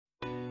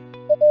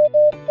So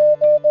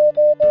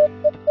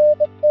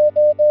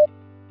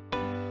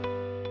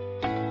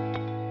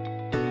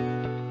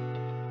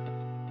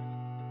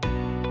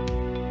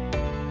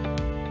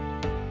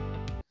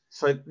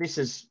this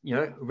is,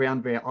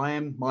 around where I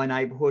am, my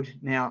neighbourhood.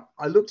 Now,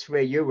 I looked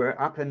where you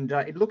were up, and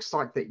it looks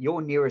like that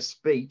your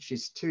nearest beach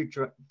is 2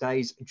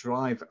 days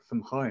drive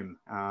from home.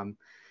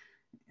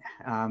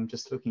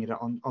 Just looking at it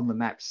on the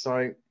map.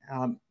 So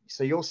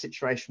your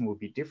situation will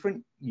be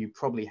different. You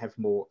probably have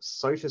more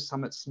SOTA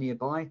summits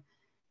nearby.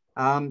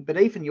 But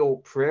even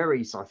your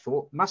prairies, I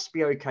thought, must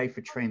be okay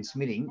for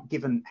transmitting,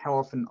 given how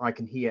often I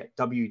can hear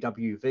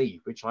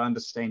WWV, which I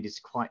understand is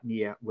quite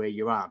near where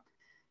you are.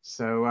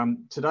 So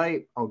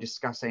today I'll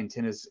discuss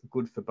antennas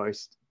good for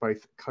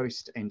both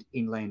coast and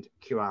inland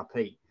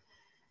QRP.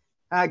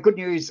 Good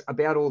news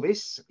about all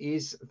this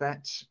is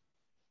that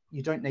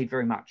you don't need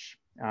very much.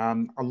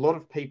 A lot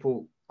of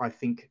people, I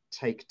think,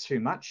 take too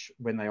much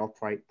when they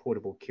operate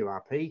portable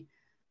QRP.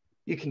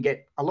 You can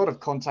get a lot of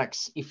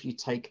contacts if you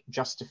take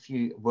just a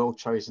few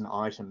well-chosen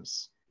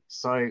items.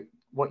 So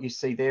what you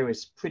see there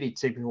is pretty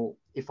typical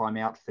if I'm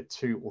out for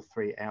 2 or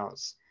 3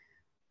 hours.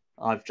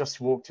 I've just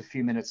walked a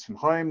few minutes from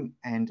home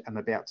and am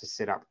about to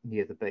set up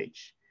near the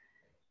beach.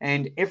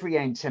 And every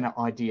antenna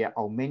idea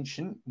I'll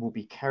mention will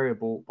be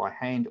carryable by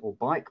hand or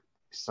bike,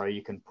 so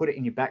you can put it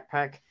in your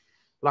backpack.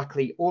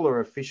 Luckily, all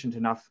are efficient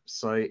enough,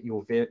 so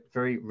you'll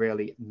very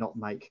rarely not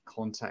make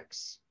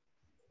contacts.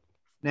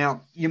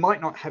 Now, you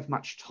might not have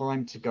much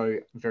time to go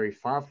very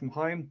far from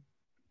home.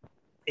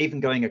 Even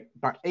going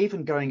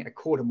a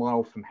quarter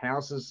mile from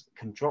houses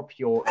can drop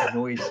your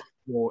noise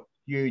floor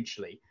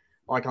hugely.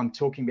 Like I'm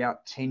talking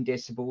about 10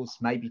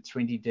 decibels, maybe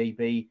 20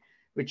 dB,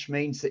 which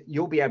means that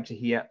you'll be able to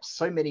hear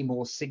so many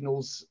more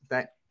signals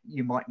that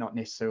you might not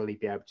necessarily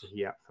be able to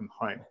hear from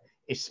home,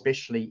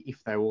 especially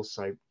if they're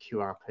also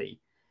QRP.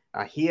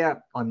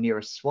 Here, I'm near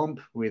a swamp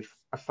with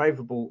a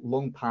favorable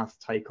long path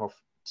takeoff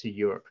to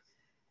Europe.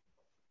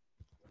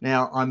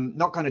 Now, I'm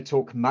not going to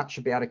talk much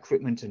about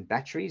equipment and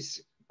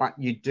batteries, but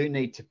you do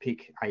need to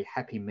pick a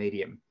happy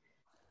medium.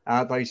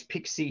 Those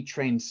Pixie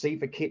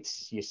transceiver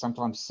kits you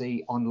sometimes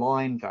see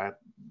online, they're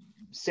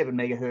 7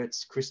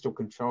 megahertz, crystal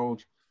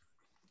controlled.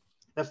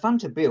 They're fun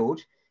to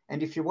build.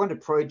 And if you want a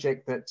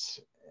project that,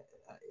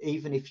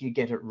 even if you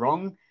get it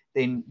wrong,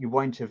 then you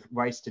won't have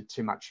wasted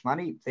too much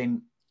money,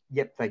 then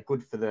yep, they're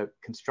good for the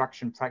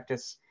construction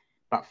practice.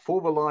 But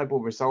for reliable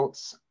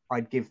results,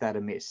 I'd give that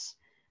a miss.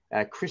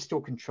 Crystal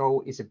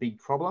control is a big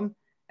problem,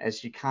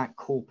 as you can't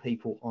call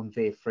people on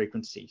their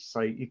frequency.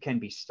 So you can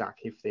be stuck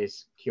if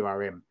there's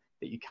QRM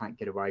that you can't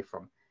get away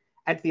from.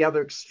 At the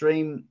other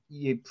extreme,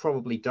 you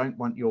probably don't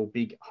want your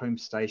big home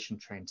station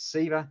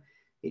transceiver.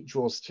 It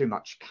draws too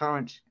much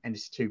current and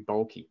is too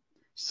bulky.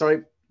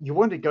 So you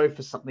want to go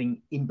for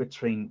something in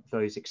between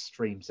those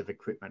extremes of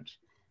equipment.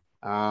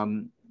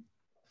 The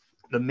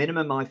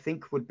minimum, I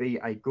think, would be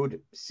a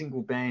good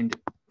single band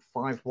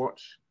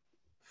 5-watt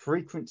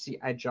frequency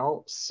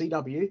agile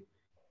CW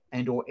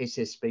and or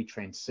SSB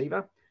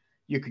transceiver.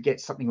 You could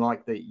get something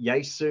like the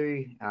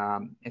Yaesu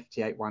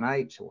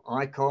FT818 or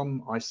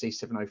ICOM,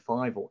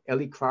 IC705 or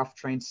Elecraft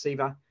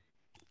transceiver,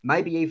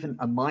 maybe even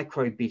a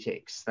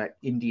MicroBitX, that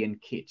Indian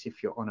kit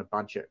if you're on a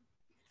budget.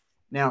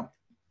 Now,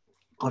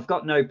 I've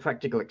got no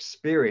practical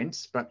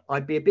experience, but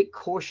I'd be a bit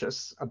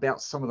cautious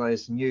about some of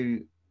those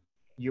new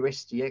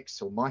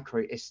USDX or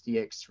micro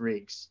SDX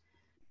rigs.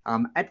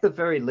 At the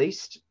very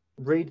least,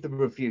 read the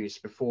reviews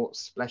before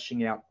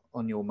splashing out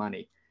on your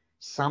money.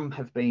 Some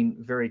have been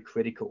very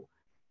critical.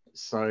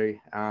 So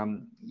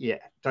yeah,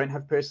 don't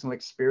have personal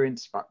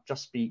experience, but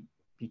just be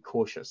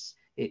cautious.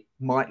 It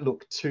might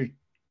look too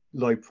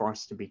low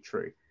price to be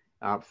true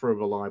for a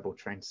reliable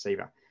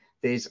transceiver.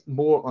 There's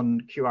more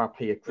on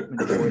QRP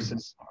equipment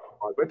choices on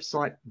my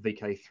website,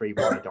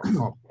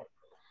 vk3y.com.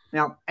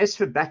 Now, as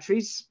for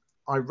batteries,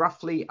 I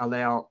roughly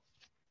allow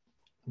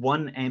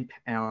 1 amp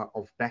hour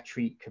of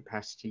battery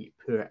capacity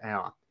per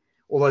hour,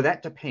 although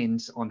that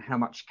depends on how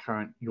much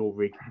current your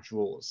rig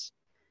draws.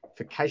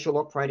 For casual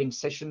operating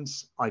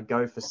sessions, I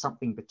go for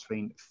something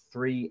between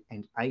 3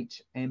 and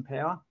 8 amp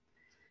hour.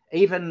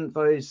 Even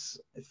those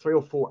 3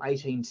 or 4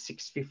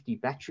 18650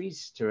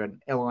 batteries to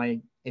an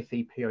LI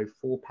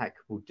FEPO4 pack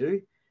will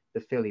do.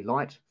 They're fairly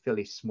light,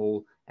 fairly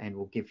small, and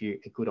will give you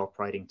a good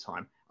operating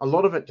time. A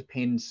lot of it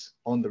depends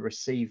on the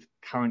received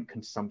current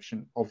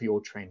consumption of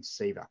your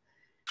transceiver.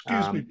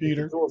 Excuse me,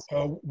 Peter.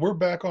 We're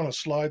back on a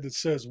slide that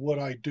says what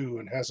I do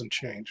and hasn't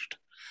changed.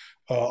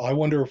 I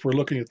wonder if we're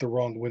looking at the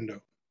wrong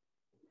window.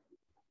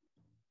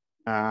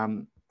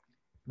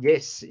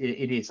 Yes,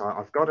 it is.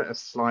 I've got a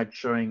slide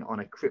showing on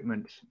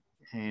equipment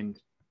and...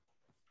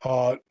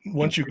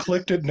 Once you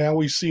clicked it, now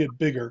we see it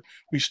bigger.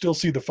 We still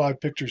see the 5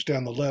 pictures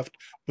down the left,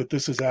 but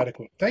this is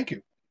adequate. Thank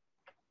you.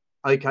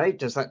 Okay,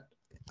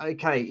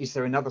 okay, is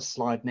there another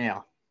slide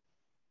now?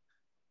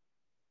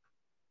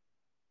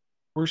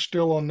 We're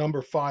still on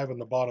number 5 on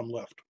the bottom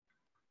left.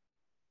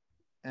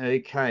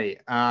 Okay,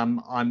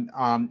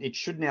 it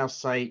should now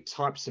say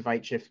types of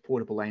HF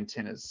portable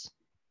antennas.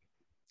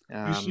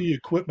 You see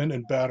equipment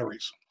and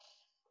batteries.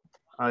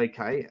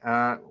 Okay.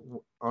 I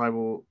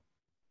will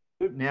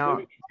now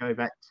go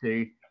back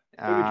to.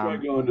 Maybe try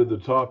going to the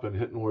top and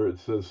hitting where it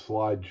says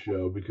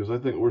slideshow, because I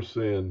think we're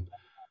seeing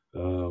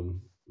the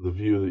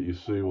view that you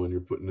see when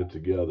you're putting it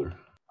together.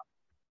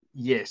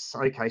 Yes.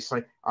 Okay.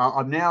 So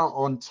I'm now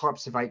on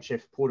types of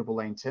HF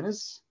portable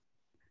antennas.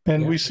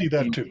 And we see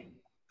that too.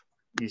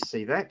 You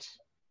see that,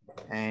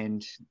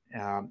 and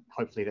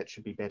hopefully that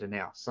should be better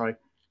now. So,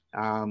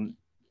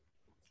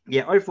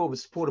 yeah, overall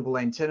with portable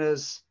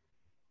antennas,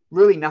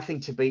 really nothing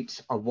to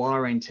beat a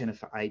wire antenna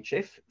for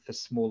HF for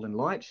small and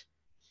light.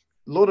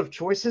 A lot of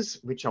choices,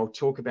 which I'll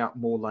talk about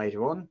more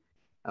later on,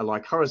 are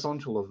like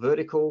horizontal or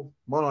vertical,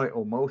 mono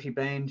or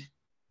multiband,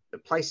 the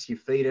place you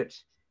feed it,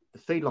 the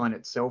feed line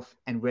itself,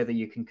 and whether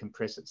you can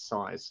compress its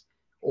size.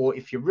 Or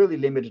if you're really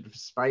limited for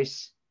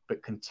space,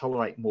 but can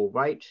tolerate more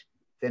weight,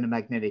 then a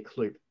magnetic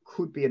loop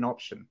could be an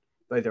option,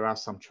 though there are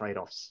some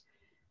trade-offs.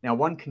 Now,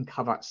 one can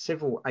cover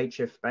several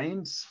HF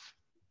bands,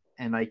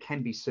 and they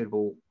can be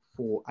suitable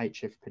for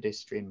HF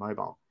pedestrian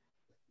mobile.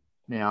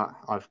 Now,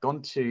 I've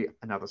gone to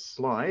another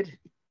slide,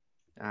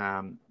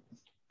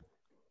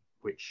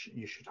 which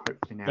you should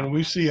hopefully now. And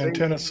we see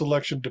antenna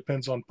selection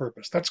depends on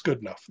purpose. That's good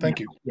enough. Thank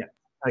you. Yeah.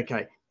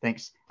 Okay.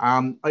 Thanks.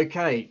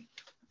 Okay.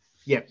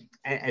 Yeah.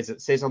 As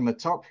it says on the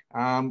top,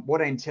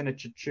 what antenna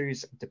to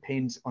choose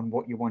depends on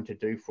what you want to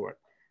do for it.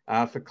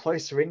 For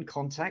closer in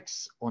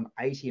contacts on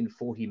 80 and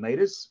 40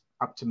 meters,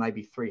 up to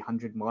maybe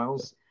 300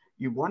 miles,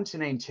 you want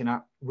an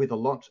antenna with a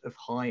lot of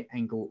high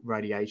angle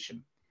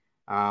radiation.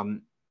 A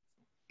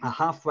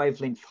half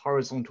wavelength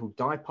horizontal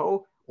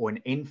dipole or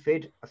an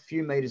end-fed a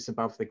few meters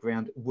above the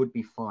ground would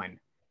be fine.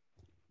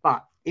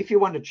 But if you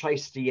want to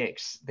chase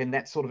DX, then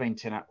that sort of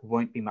antenna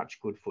won't be much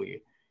good for you.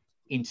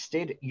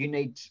 Instead, you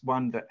need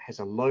one that has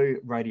a low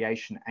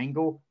radiation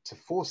angle to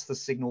force the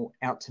signal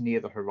out to near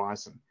the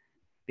horizon,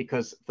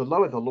 because the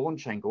lower the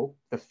launch angle,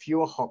 the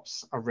fewer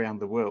hops around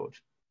the world.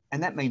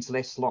 And that means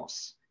less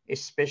loss,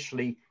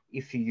 especially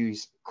if you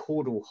use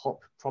caudal hop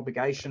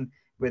propagation,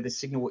 where the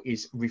signal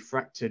is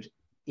refracted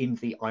in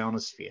the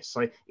ionosphere.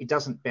 So it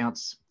doesn't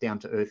bounce down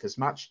to Earth as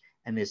much,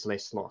 and there's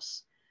less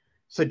loss.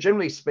 So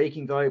generally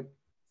speaking, though,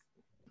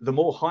 the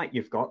more height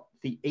you've got,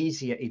 the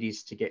easier it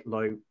is to get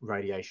low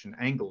radiation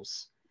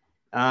angles.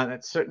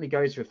 That certainly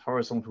goes with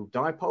horizontal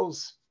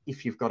dipoles.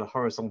 If you've got a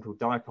horizontal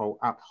dipole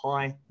up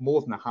high,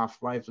 more than a half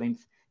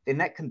wavelength, then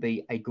that can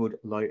be a good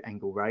low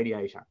angle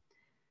radiator.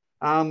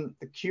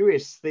 The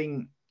curious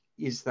thing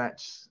is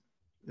that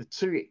the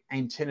two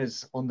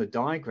antennas on the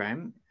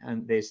diagram,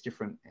 and there's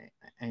different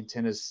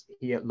antennas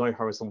here, low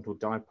horizontal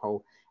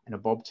dipole and a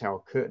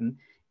bobtail curtain,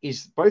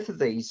 is both of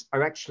these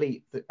are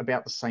actually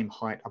about the same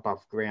height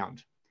above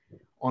ground.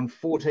 On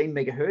 14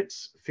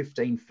 megahertz,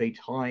 15 feet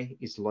high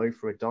is low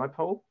for a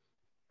dipole.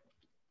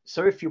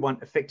 So if you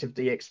want effective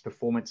DX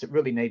performance, it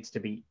really needs to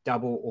be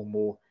double or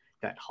more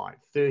that height.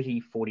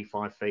 30,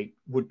 45 feet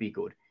would be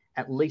good,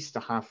 at least a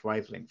half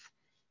wavelength.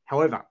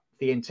 However,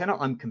 the antenna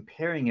I'm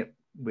comparing it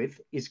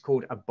with is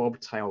called a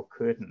bobtail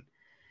curtain.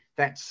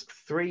 That's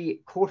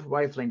 3 quarter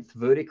wavelength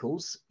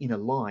verticals in a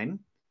line,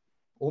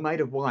 all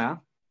made of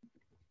wire,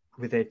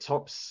 with their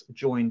tops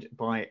joined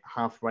by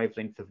half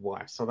wavelength of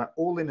wire. So they're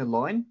all in a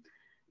line.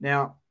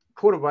 Now,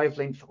 quarter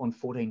wavelength on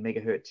 14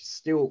 megahertz is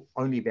still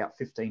only about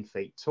 15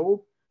 feet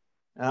tall.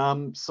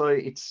 So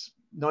it's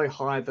no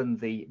higher than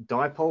the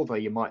dipole, though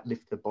you might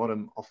lift the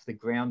bottom off the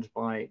ground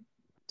by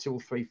 2 or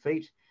 3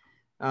 feet.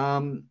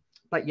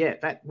 But yeah,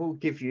 that will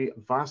give you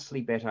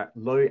vastly better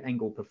low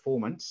angle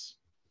performance,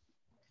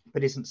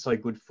 but isn't so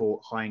good for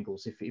high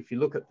angles. If you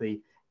look at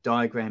the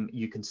diagram,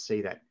 you can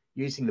see that.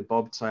 Using the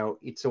bobtail,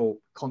 it's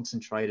all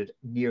concentrated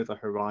near the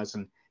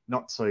horizon,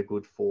 not so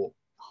good for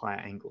higher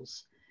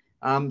angles.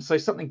 So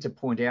something to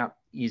point out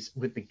is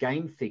with the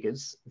gain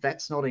figures,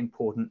 that's not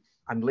important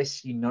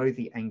unless you know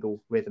the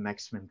angle where the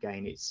maximum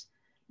gain is.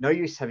 No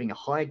use having a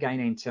high gain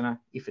antenna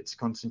if it's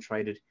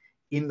concentrated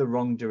in the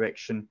wrong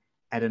direction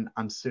at an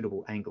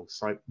unsuitable angle.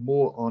 So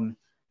more on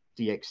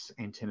DX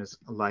antennas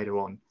later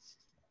on.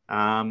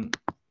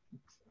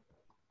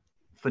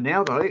 For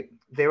now, though,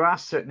 there are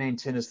certain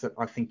antennas that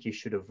I think you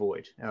should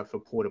avoid for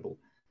portable.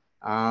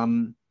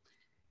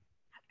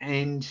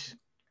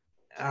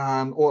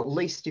 Or at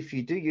least if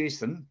you do use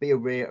them, be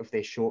aware of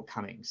their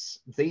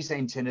shortcomings. These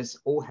antennas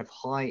all have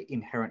high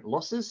inherent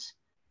losses.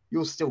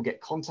 You'll still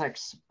get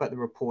contacts, but the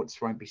reports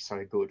won't be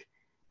so good.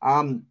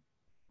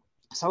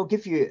 So I'll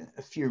give you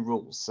a few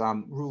rules,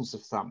 rules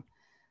of thumb.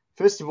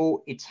 First of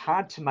all, it's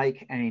hard to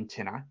make an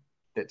antenna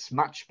that's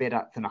much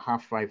better than a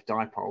half-wave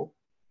dipole,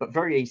 but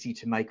very easy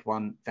to make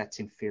one that's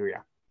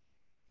inferior.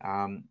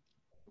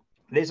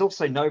 There's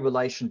also no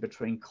relation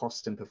between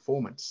cost and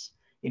performance.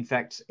 In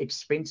fact,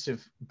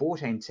 expensive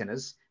bought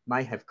antennas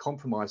may have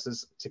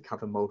compromises to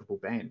cover multiple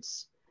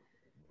bands.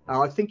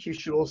 I think you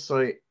should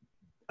also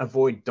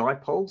avoid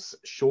dipoles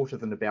shorter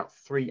than about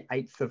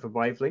 3/8 of a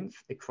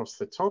wavelength across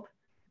the top,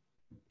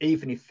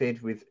 even if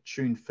fed with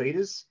tuned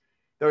feeders.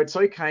 Though it's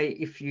okay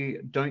if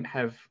you don't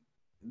have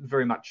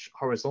very much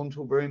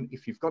horizontal boom.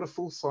 If you've got a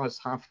full-size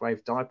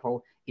half-wave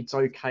dipole, it's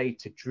okay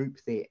to droop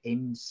their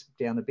ends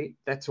down a bit.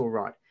 That's all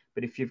right.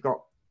 But if you've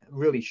got a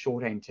really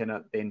short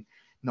antenna, then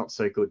not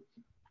so good.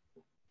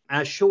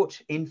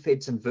 Short end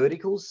feds and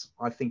verticals,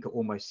 I think, are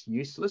almost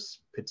useless,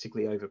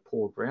 particularly over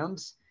poor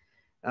grounds.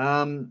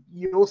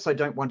 You also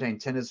don't want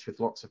antennas with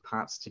lots of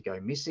parts to go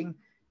missing,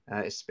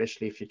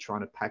 especially if you're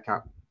trying to pack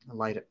up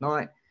late at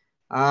night.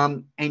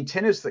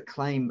 Antennas that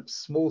claim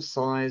small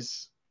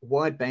size,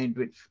 wide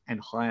bandwidth, and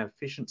higher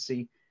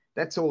efficiency,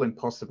 that's all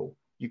impossible.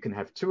 You can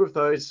have 2 of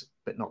those,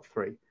 but not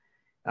 3.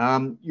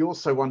 You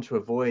also want to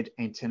avoid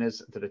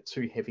antennas that are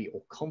too heavy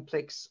or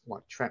complex,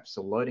 like traps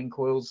or loading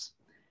coils,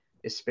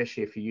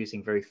 especially if you're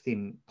using very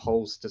thin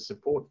poles to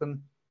support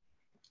them.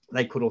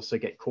 They could also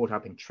get caught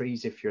up in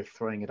trees if you're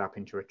throwing it up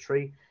into a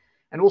tree.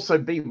 And also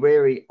be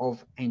wary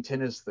of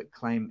antennas that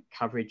claim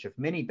coverage of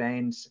many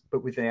bands,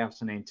 but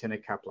without an antenna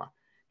coupler.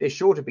 There's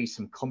sure to be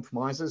some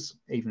compromises,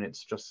 even if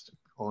it's just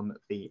on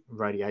the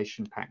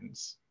radiation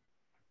patterns.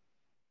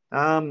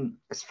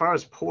 As far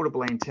as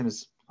portable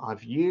antennas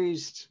I've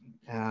used,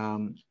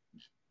 I've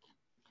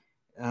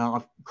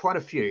quite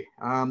a few.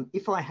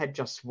 If I had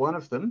just one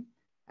of them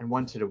and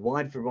wanted a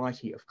wide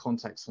variety of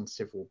contacts on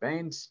several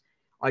bands,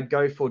 I'd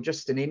go for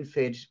just an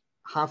end-fed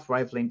half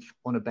wavelength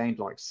on a band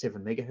like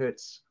 7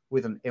 megahertz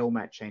with an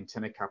L-match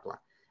antenna coupler.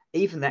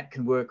 Even that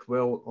can work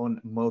well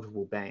on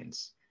multiple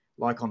bands.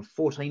 Like on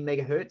 14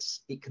 megahertz,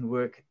 it can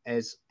work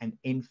as an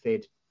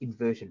end-fed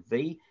inverted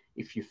V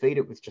if you feed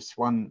it with just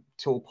one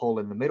tall pole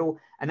in the middle,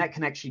 and that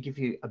can actually give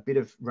you a bit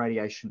of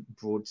radiation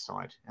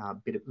broadside, a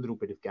little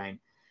bit of gain.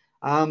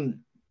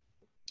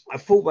 A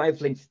full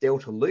wavelength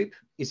delta loop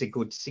is a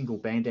good single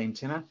band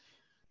antenna.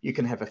 You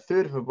can have a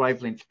third of a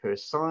wavelength per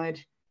side.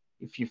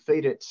 If you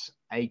feed it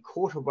a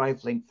quarter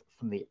wavelength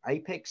from the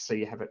apex, so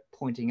you have it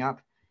pointing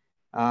up,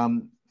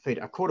 feed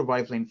a quarter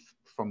wavelength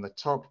from the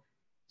top,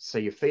 so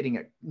you're feeding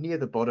it near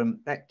the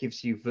bottom, that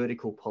gives you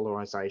vertical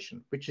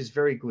polarization, which is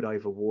very good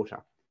over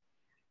water.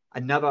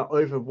 Another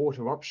over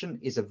water option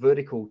is a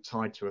vertical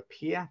tied to a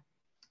pier.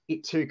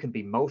 It too can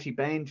be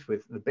multi-band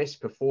with the best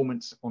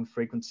performance on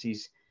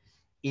frequencies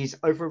is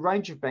over a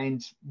range of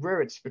bands where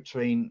it's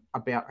between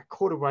about a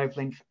quarter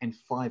wavelength and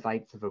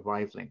 5/8 of a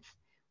wavelength.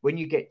 When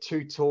you get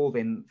too tall,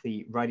 then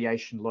the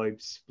radiation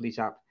lobes split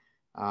up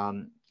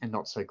and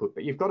not so good.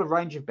 But you've got a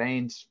range of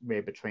bands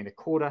where between a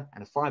quarter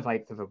and a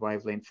 5/8 of a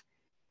wavelength,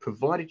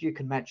 provided you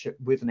can match it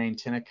with an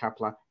antenna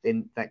coupler,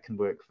 then that can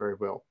work very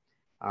well.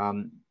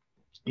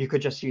 You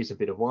could just use a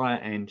bit of wire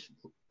and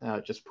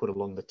just put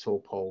along the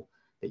tall pole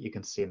that you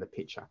can see in the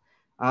picture.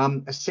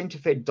 A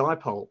center-fed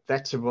dipole,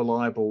 that's a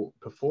reliable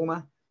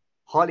performer,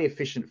 highly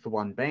efficient for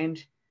one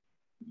band,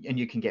 and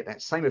you can get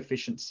that same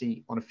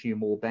efficiency on a few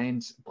more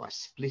bands by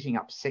splitting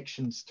up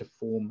sections to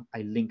form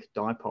a link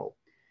dipole.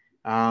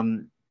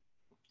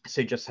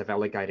 So you just have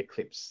alligator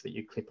clips that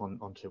you clip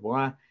onto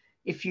wire.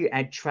 If you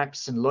add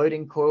traps and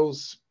loading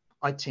coils,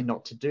 I tend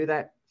not to do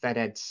that. That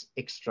adds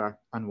extra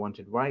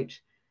unwanted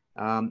weight,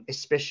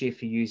 especially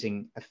if you're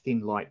using a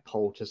thin light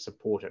pole to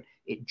support it.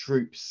 It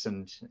droops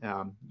and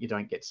you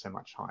don't get so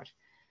much height.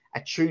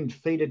 A tuned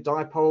feeder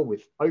dipole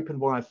with open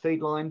wire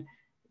feed line,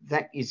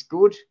 that is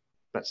good,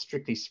 but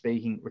strictly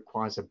speaking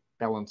requires a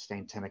balanced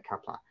antenna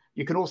coupler.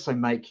 You can also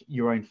make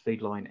your own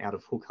feed line out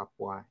of hookup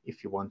wire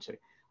if you want to.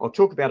 I'll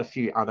talk about a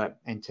few other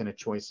antenna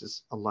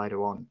choices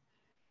later on.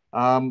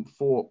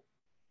 For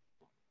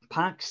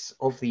parks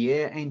of the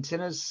air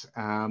antennas,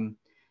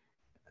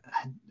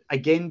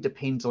 again,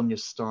 depends on your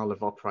style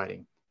of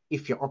operating.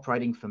 If you're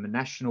operating from a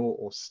national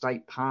or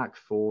state park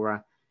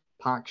for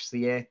parks of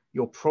the air,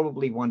 you'll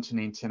probably want an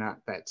antenna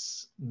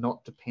that's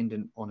not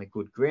dependent on a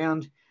good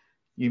ground.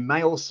 You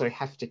may also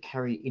have to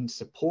carry in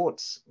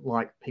supports,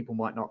 like people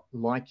might not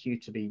like you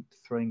to be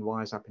throwing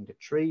wires up into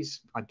trees.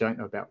 I don't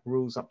know about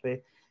rules up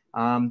there.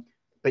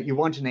 But you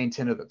want an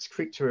antenna that's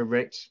quick to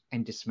erect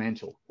and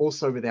dismantle,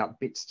 also without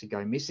bits to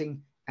go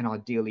missing, and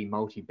ideally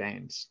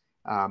multi-bands.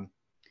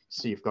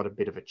 So you've got a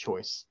bit of a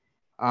choice.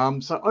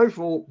 So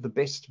overall, the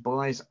best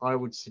buys I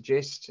would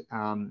suggest,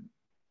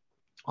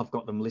 I've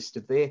got them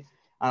listed there.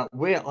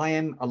 Where I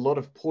am, a lot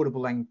of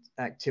portable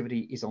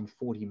activity is on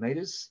 40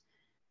 meters.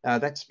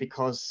 That's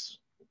because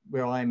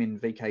where I am in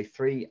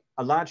VK3,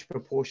 a large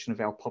proportion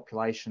of our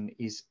population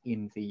is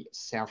in the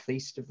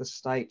southeast of the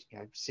state,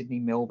 Sydney,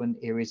 Melbourne,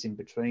 areas in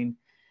between,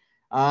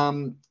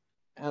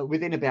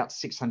 within about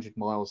 600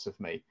 miles of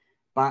me.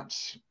 But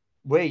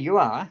where you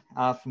are,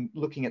 from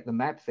looking at the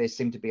map, there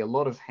seem to be a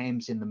lot of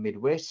hams in the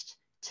Midwest,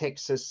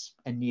 Texas,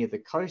 and near the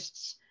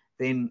coasts.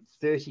 Then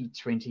 30,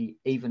 20,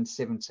 even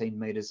 17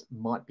 meters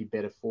might be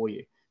better for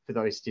you for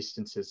those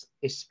distances,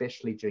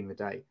 especially during the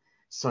day.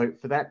 So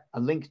for that, a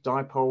link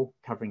dipole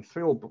covering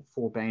 3 or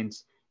 4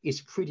 bands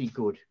is pretty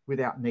good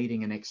without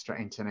needing an extra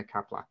antenna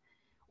coupler.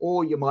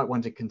 Or you might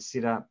want to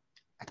consider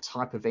a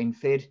type of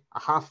end-fed, a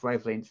half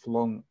wavelength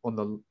long on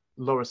the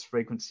lowest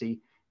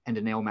frequency, and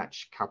an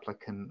L-match coupler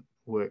can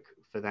work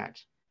for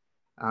that.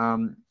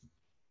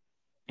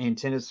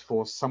 Antennas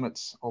for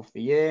summits of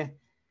the air.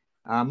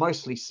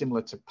 mostly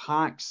similar to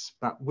parks,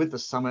 but with the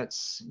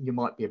summits, you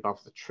might be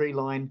above the tree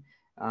line.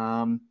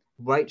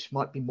 Weight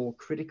might be more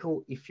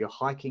critical if you're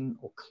hiking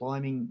or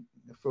climbing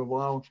for a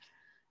while.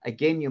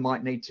 Again, you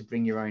might need to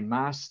bring your own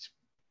mast,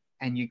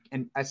 and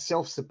a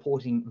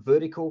self-supporting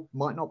vertical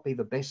might not be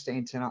the best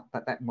antenna,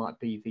 but that might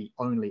be the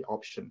only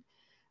option.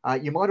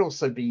 You might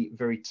also be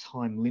very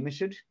time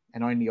limited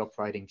and only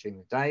operating during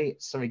the day.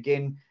 So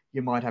again,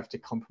 you might have to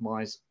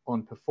compromise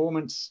on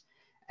performance.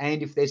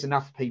 And if there's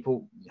enough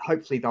people,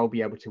 hopefully they'll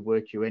be able to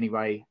work you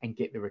anyway and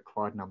get the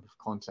required number of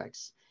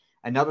contacts.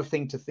 Another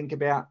thing to think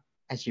about,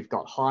 as you've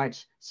got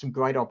height, some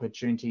great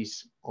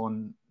opportunities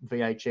on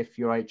VHF,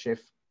 UHF,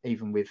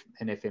 even with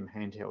an FM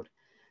handheld.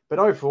 But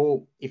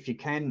overall, if you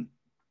can,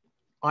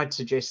 I'd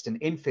suggest an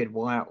end-fed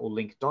wire or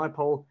link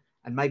dipole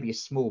and maybe a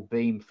small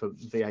beam for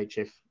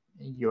VHF,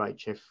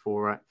 UHF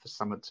for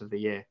summits of the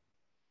year.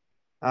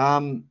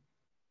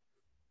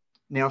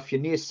 Now, if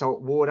you're near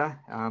salt water,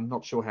 I'm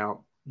not sure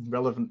how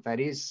relevant that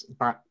is,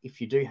 but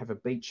if you do have a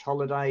beach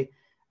holiday,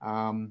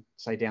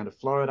 say down to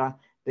Florida,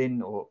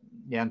 then or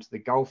down to the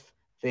Gulf,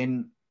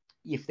 then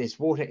if there's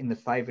water in the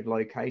favored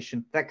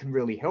location, that can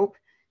really help.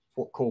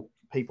 What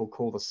people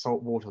call the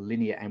saltwater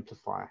linear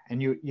amplifier,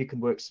 and you can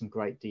work some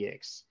great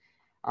DX.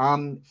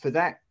 For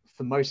that,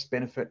 for most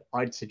benefit,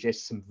 I'd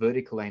suggest some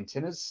vertical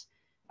antennas.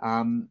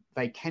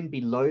 They can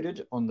be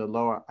loaded on the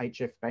lower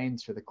HF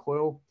bands with a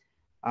coil.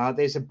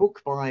 There's a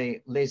book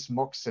by Les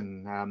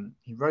Moxon.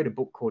 He wrote a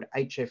book called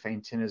HF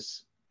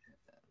Antennas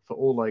for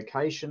All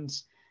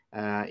Locations.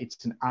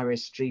 It's an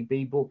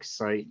RSGB book,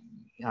 so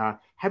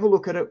have a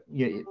look at it.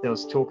 There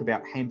was talk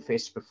about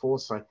Hamfest before,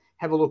 so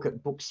have a look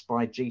at books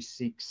by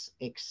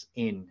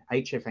G6XN,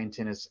 HF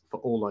Antennas for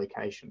All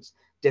Locations.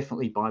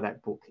 Definitely buy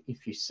that book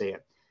if you see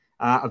it.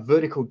 A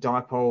vertical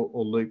dipole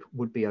or loop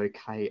would be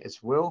okay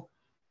as well.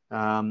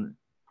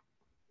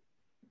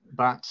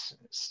 But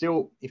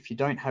still, if you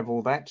don't have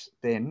all that,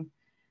 then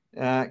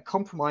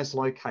compromise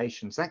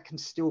locations, that can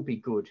still be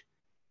good.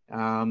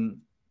 Like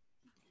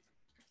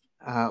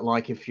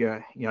if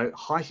you're,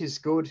 height is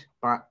good,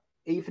 but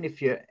even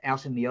if you're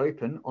out in the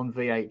open on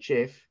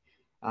VHF,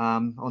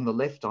 on the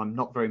left, I'm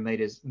not very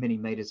many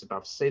meters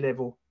above sea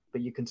level,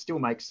 but you can still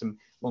make some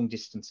long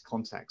distance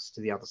contacts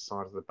to the other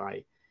side of the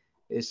bay,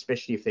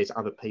 especially if there's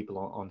other people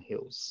on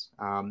hills,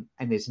 and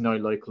there's no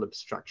local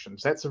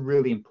obstructions. That's a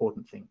really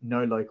important thing,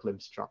 no local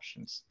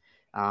obstructions.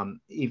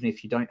 Even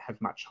if you don't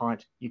have much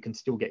height, you can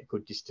still get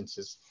good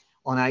distances.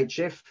 On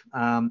HF,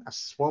 a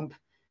swamp,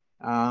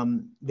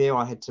 there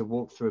I had to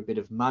walk through a bit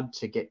of mud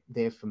to get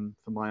there from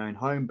my own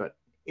home, but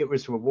it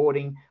was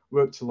rewarding,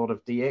 worked a lot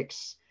of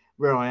DX.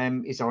 Where I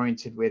am is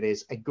oriented where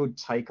there's a good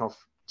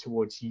takeoff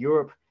towards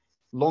Europe,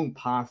 long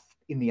path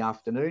in the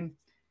afternoon.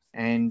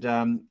 And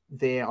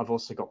there I've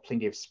also got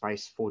plenty of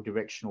space for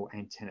directional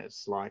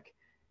antennas. Like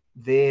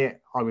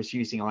there I was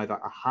using either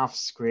a half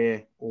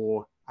square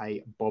or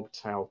a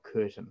bobtail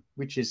curtain,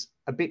 which is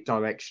a bit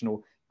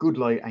directional, good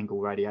low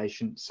angle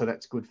radiation. So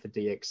that's good for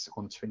DX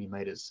on 20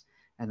 meters,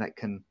 and that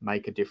can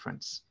make a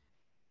difference.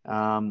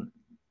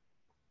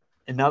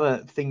 Another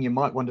thing you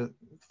might want to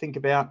think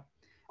about,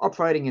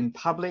 operating in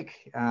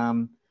public.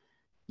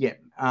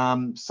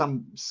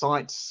 Some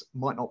sites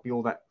might not be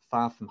all that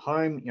far from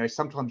home.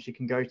 Sometimes you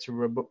can go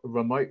to a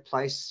remote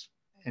place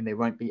and there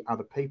won't be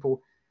other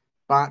people.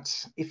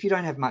 But if you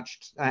don't have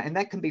much, and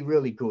that can be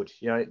really good,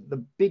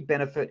 the big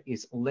benefit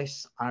is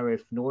less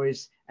RF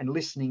noise, and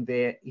listening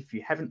there, if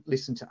you haven't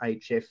listened to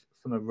HF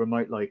from a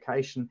remote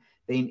location,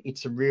 then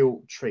it's a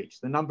real treat.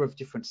 The number of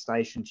different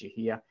stations you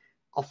hear,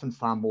 often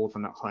far more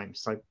than at home.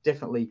 So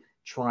definitely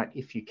try it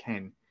if you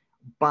can.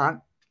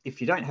 But if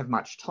you don't have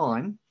much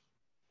time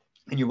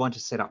and you want to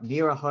set up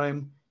near a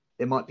home,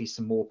 there might be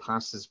some more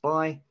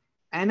passers-by,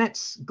 and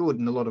that's good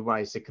in a lot of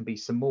ways. There can be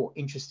some more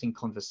interesting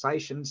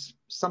conversations.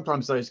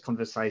 Sometimes those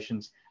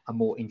conversations are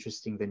more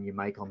interesting than you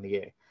make on the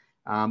air.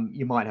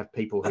 You might have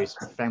people whose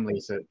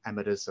families are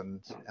amateurs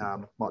and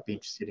might be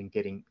interested in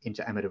getting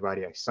into amateur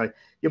radio. So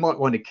you might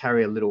want to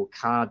carry a little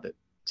card that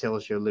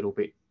tells you a little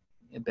bit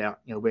about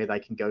where they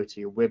can go to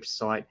your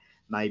website,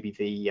 maybe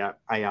the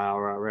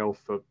ARRL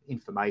for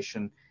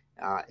information,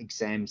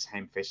 exams,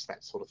 Hamfest,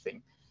 that sort of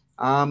thing.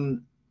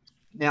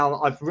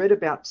 Now, I've read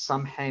about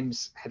some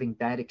hams having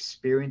bad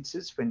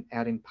experiences when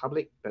out in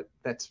public, but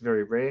that's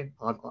very rare.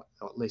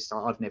 At least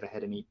I've never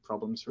had any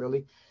problems,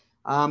 really.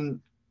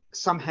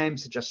 Some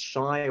hams are just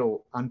shy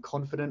or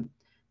unconfident.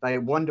 They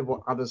wonder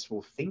what others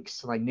will think,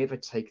 so they never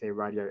take their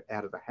radio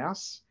out of the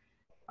house.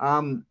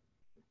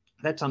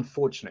 That's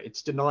unfortunate.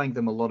 It's denying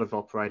them a lot of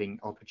operating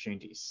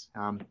opportunities.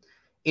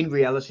 In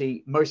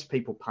reality, most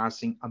people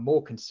passing are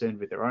more concerned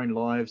with their own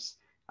lives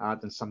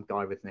than some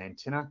guy with an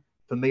antenna.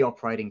 For me,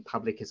 operating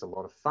public is a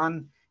lot of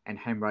fun, and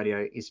ham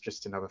radio is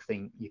just another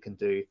thing you can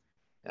do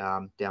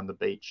down the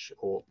beach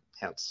or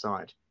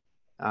outside.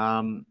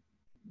 I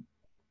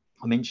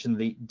mentioned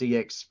the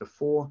DX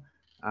before.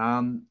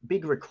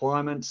 Big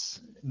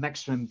requirements,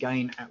 maximum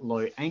gain at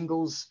low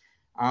angles.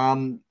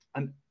 And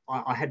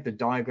I had the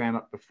diagram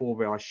up before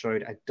where I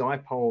showed a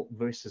dipole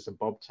versus a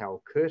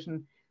bobtail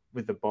curtain.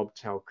 with the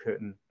bobtail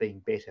curtain being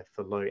better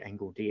for low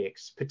angle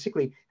DX,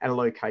 particularly at a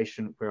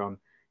location where I'm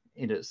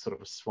in a sort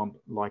of a swamp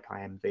like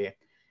I am there.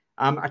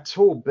 A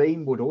tall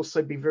beam would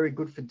also be very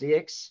good for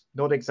DX,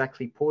 not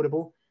exactly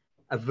portable.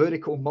 A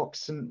vertical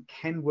Moxon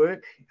can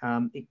work.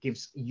 It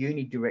gives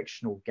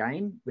unidirectional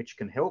gain, which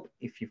can help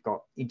if you've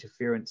got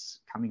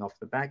interference coming off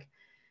the back,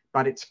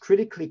 but it's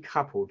critically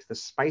coupled. The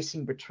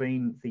spacing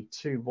between the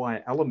two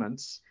wire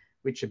elements,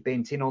 which are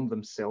bent in on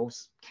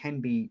themselves, can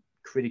be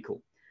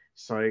critical.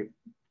 So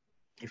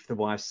if the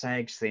wire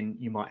sags, then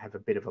you might have a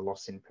bit of a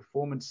loss in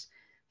performance.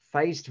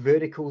 Phased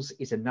verticals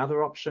is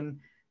another option,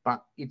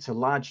 but it's a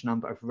large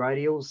number of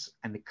radials,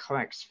 and the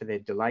coax for their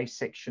delay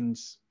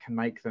sections can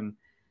make them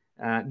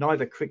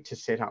neither quick to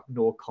set up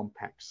nor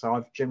compact. So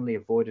I've generally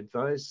avoided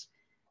those.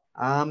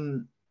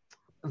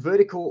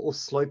 Vertical or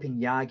sloping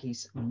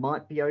Yagis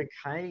might be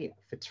okay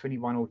for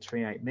 21 or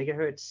 28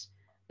 megahertz,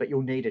 but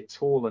you'll need a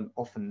tall and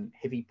often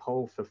heavy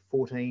pole for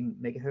 14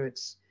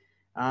 megahertz.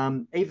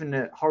 Even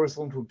a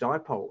horizontal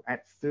dipole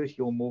at 30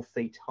 or more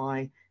feet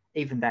high,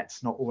 even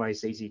that's not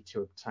always easy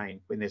to obtain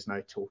when there's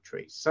no tall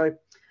trees. So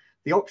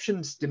the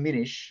options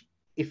diminish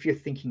if you're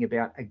thinking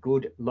about a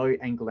good low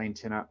angle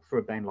antenna for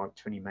a band like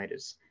 20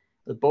 meters.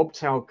 The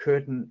bobtail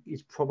curtain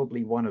is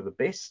probably one of the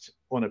best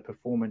on a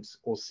performance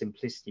or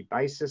simplicity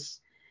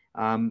basis,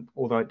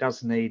 although it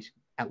does need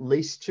at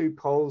least 2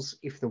 poles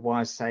if the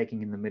wire's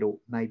sagging in the middle,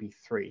 maybe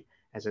 3,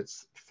 as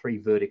it's 3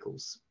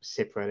 verticals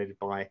separated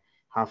by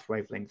half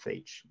wavelength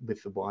each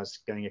with the wires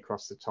going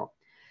across the top.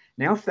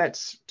 Now, if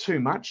that's too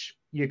much,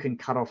 you can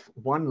cut off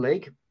one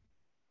leg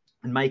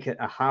and make it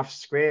a half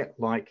square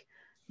like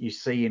you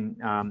see in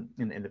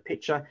the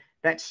picture.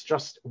 That's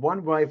just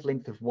one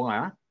wavelength of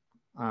wire,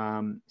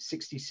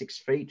 66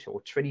 feet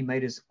or 20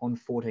 meters on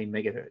 14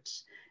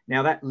 megahertz.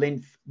 Now that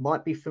length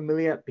might be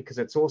familiar because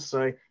it's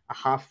also a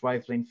half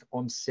wavelength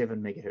on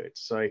 7 megahertz.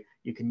 So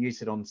you can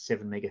use it on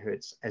 7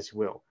 megahertz as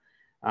well,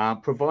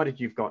 provided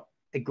you've got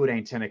a good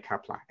antenna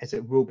coupler, as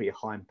it will be a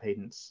high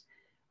impedance.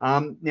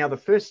 Now the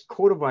first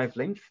quarter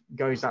wavelength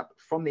goes up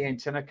from the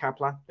antenna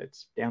coupler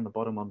that's down the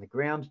bottom on the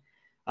ground.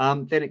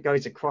 Then it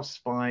goes across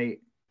by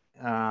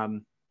a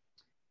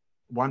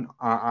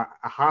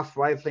half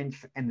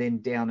wavelength and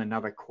then down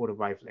another quarter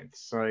wavelength.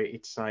 So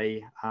it's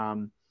a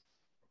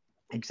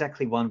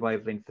exactly one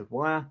wavelength of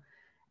wire,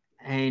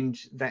 and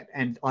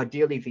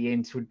ideally the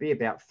ends would be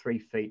about 3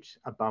 feet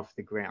above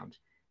the ground.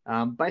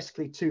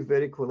 Basically 2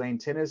 vertical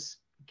antennas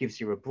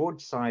gives you a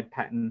broadside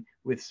pattern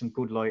with some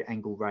good low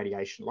angle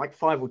radiation, like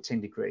 5 or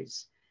 10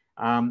 degrees.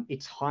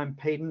 It's high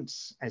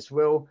impedance as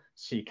well,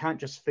 so you can't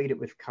just feed it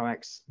with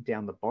coax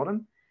down the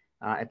bottom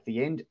at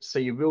the end. So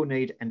you will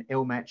need an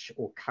L match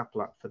or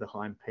coupler for the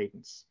high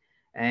impedance,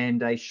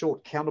 and a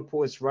short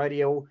counterpoise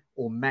radial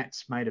or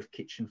mats made of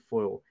kitchen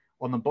foil.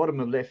 On the bottom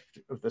left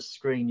of the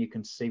screen, you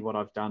can see what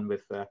I've done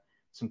with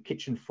some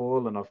kitchen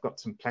foil, and I've got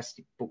some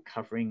plastic book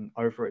covering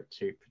over it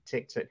to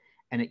protect it,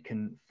 and it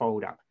can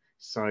fold up.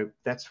 So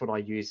that's what I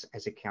use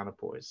as a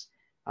counterpoise.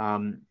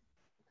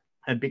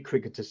 A bit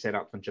quicker to set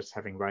up than just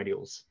having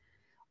radials.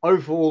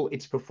 Overall,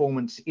 its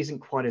performance isn't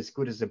quite as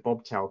good as a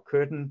bobtail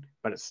curtain,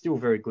 but it's still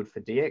very good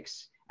for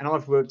DX. And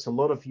I've worked a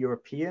lot of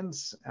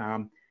Europeans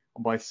on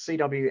both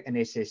CW and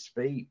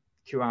SSB,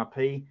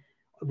 QRP,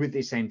 with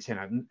this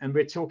antenna. And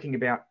we're talking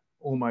about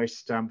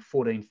almost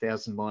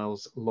 14,000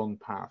 miles long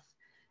path.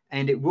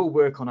 And it will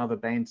work on other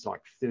bands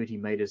like 30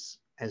 meters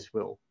as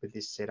well with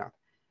this setup.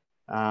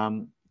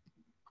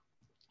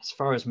 As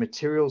far as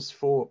materials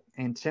for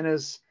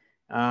antennas,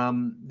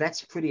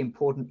 that's pretty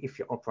important if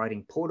you're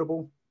operating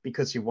portable,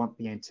 because you want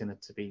the antenna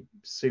to be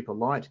super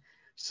light.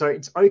 So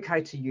it's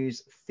okay to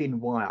use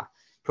thin wire,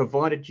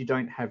 provided you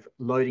don't have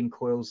loading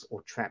coils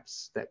or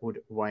traps that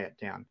would weigh it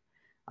down.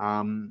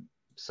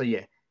 So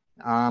yeah,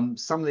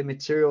 some of the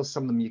materials,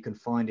 some of them you can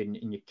find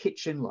in your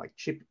kitchen, like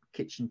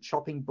kitchen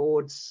chopping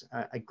boards,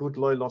 a good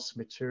low loss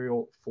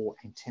material for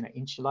antenna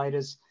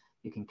insulators.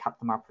 You can cut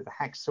them up with a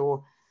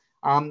hacksaw.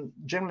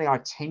 Generally, I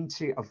tend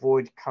to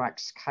avoid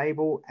coax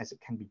cable as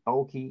it can be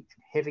bulky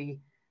and heavy.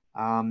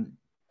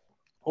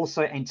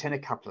 Also, antenna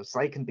couplers,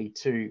 they can be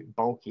too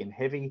bulky and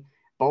heavy.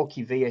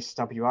 Bulky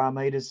VSWR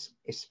meters,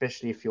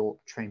 especially if your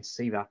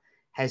transceiver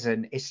has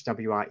an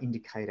SWR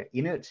indicator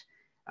in it.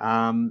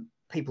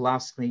 People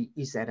ask me,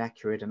 is that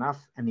accurate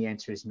enough? And the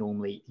answer is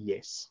normally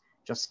yes.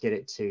 Just get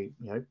it to,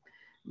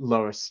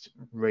 lowest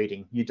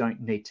reading. You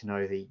don't need to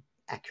know the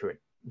accurate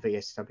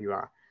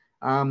VSWR.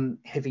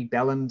 Heavy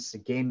balance,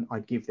 again,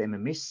 I'd give them a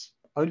miss.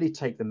 Only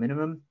take the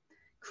minimum.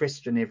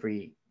 Question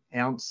every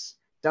ounce.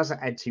 Does it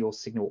add to your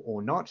signal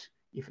or not?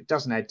 If it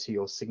doesn't add to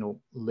your signal,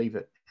 leave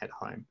it at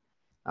home.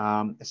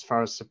 As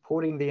far as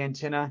supporting the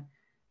antenna,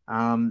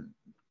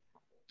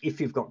 if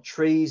you've got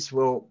trees,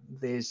 well,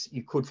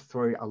 you could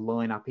throw a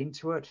line up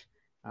into it,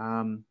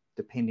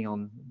 depending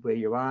on where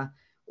you are.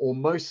 Or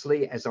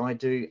mostly, as I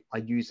do, I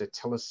use a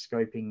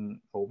telescoping,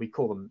 or we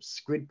call them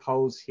squid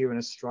poles here in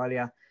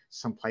Australia.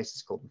 Some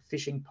places call them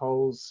fishing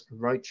poles,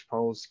 roach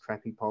poles,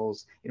 crappie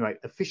poles. Anyway,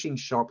 a fishing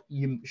shop,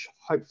 you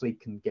hopefully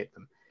can get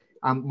them.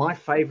 My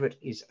favorite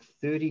is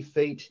 30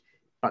 feet.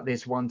 but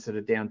there's ones that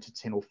are down to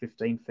 10 or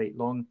 15 feet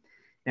long.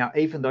 Now,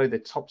 even though the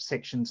top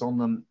sections on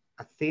them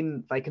are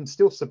thin, they can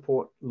still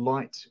support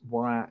light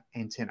wire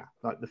antenna,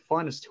 like the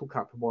finest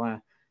hookup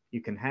wire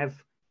you can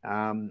have.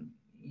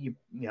 You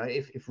know,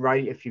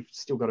 if you've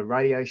still got a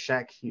Radio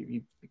Shack,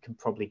 you can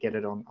probably get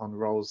it on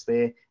rolls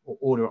there or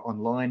order it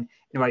online.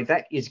 Anyway,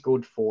 that is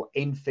good for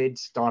end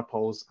feds,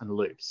 dipoles, and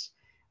loops.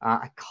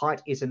 A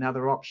kite is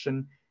another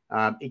option.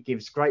 It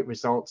gives great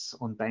results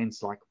on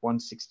bands like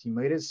 160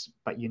 meters,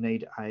 but you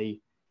need a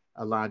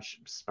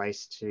large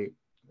space to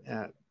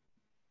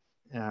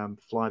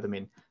fly them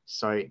in.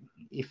 So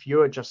if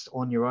you're just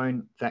on your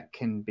own, that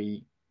can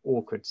be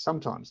awkward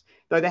sometimes.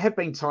 Though there have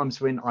been times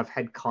when I've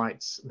had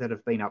kites that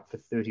have been up for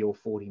 30 or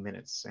 40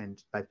 minutes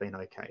and they've been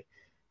okay.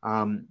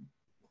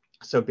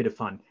 So a bit of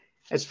fun.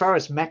 As far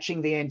as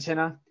matching the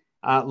antenna,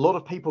 a lot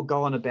of people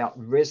go on about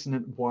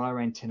resonant wire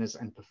antennas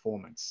and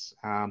performance.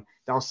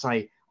 They'll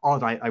say, oh,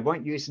 they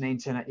won't use an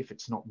antenna if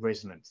it's not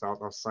resonant.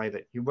 They'll say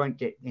that you won't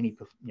get any,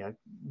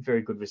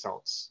 very good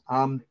results.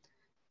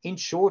 In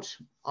short,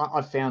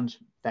 I've found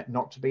that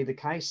not to be the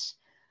case.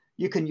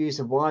 You can use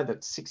a wire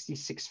that's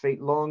 66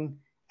 feet long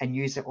and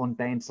use it on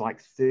bands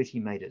like 30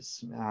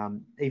 meters.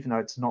 Even though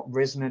it's not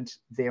resonant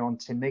there on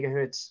 10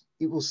 megahertz,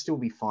 it will still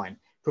be fine,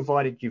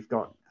 provided you've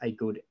got a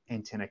good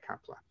antenna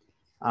coupler.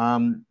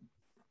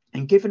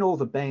 And given all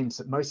the bands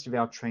that most of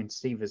our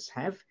transceivers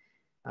have,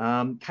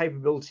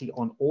 capability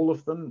on all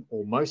of them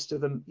or most of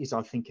them is,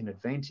 I think, an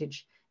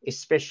advantage,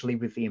 especially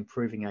with the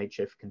improving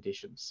HF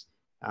conditions.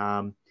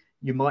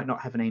 You might not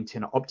have an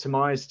antenna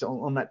optimized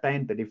on that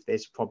band, but if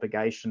there's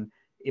propagation,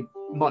 it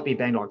might be a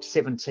band like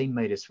 17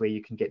 meters where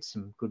you can get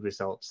some good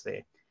results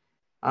there.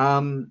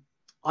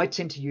 I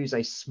tend to use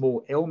a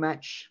small L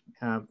match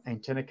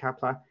antenna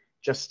coupler,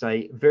 just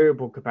a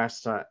variable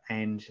capacitor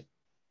and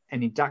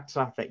an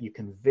inductor that you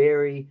can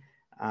vary.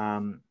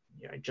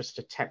 Just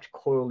a tapped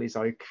coil is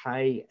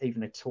okay.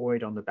 Even a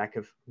toroid on the back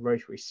of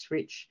rotary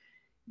switch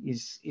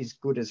is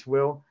good as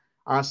well.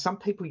 Some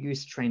people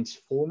use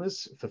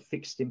transformers for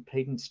fixed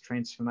impedance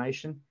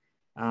transformation.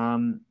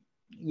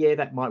 Yeah,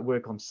 that might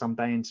work on some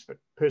bands, but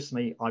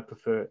personally, I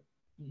prefer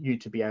you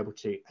to be able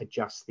to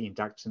adjust the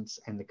inductance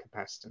and the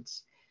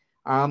capacitance.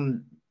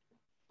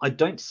 I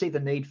don't see the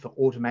need for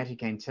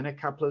automatic antenna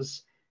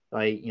couplers.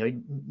 They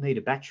need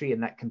a battery,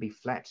 and that can be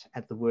flat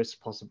at the worst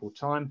possible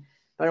time.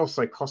 They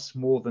also cost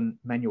more than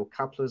manual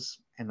couplers,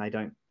 and they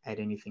don't add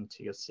anything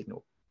to your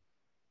signal.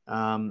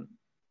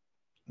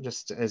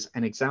 Just as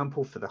an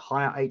example, for the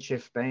higher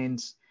HF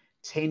bands,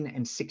 10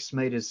 and 6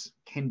 meters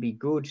can be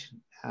good,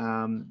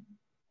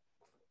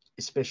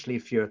 especially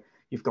if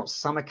you've got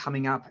summer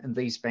coming up and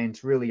these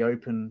bands really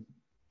open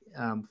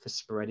for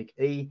sporadic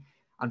E.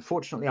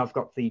 Unfortunately, I've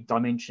got the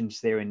dimensions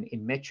there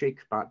in metric,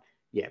 but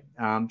yeah,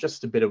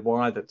 just a bit of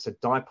wire that's a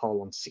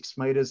dipole on 6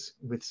 meters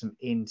with some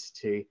ends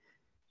to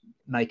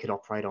make it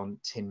operate on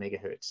 10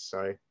 megahertz.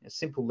 So a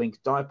simple link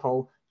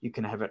dipole, you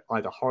can have it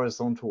either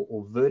horizontal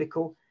or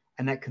vertical,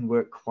 and that can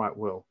work quite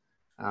well.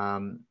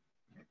 And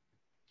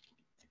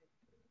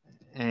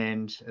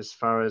as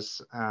far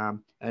as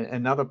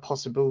another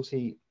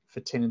possibility for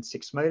 10 and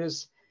 6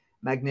 meters,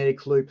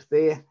 magnetic loop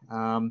there.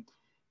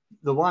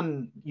 The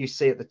one you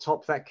see at the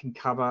top, that can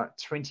cover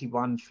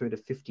 21 through to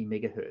 50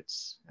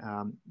 megahertz.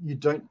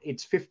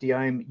 It's 50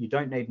 ohm, you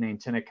don't need an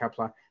antenna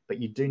coupler, but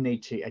you do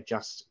need to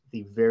adjust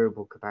the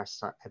variable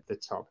capacitor at the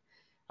top.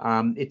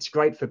 It's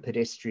great for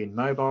pedestrian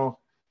mobile,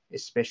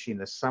 especially in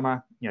the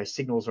summer.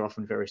 Signals are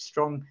often very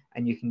strong,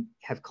 and you can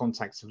have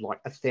contacts of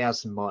like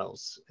 1,000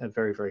 miles,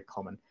 very, very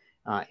common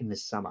in the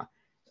summer.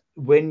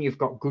 When you've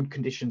got good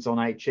conditions on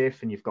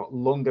HF and you've got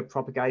longer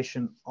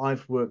propagation,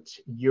 I've worked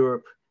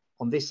Europe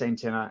on this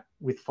antenna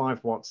with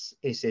 5 watts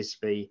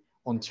SSB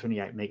on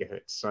 28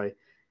 megahertz. So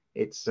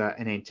it's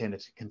an antenna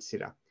to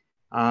consider.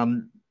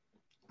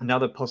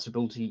 Another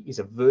possibility is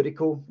a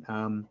vertical,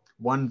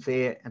 one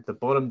there at the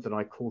bottom that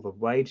I call the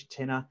Wade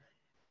tenor.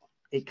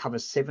 It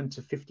covers 7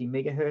 to 50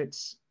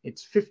 megahertz.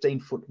 It's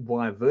 15-foot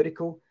wire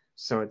vertical,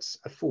 so it's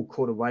a full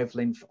quarter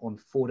wavelength on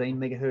 14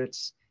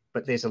 megahertz,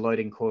 but there's a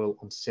loading coil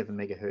on 7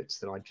 megahertz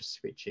that I just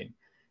switch in.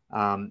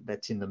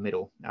 That's in the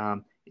middle.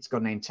 It's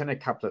got an antenna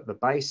coupler at the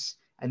base,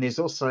 and there's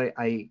also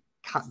a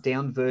cut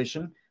down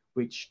version,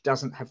 which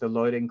doesn't have the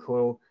loading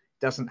coil,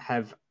 doesn't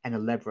have an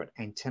elaborate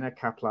antenna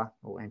coupler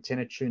or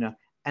antenna tuner,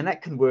 and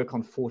that can work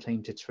on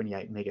 14 to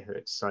 28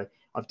 megahertz. So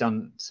I've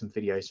done some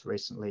videos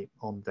recently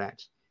on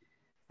that.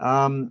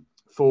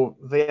 For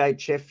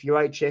VHF,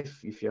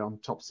 UHF, if you're on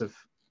tops of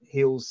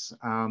hills,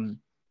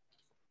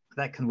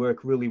 that can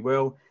work really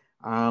well.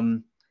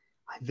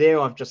 There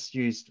I've just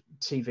used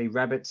TV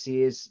rabbit's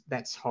ears.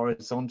 That's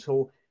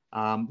horizontal,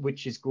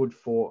 which is good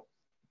for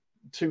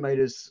 2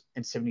 meters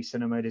and 70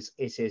 centimeters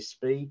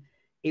SSB.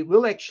 It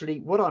will actually,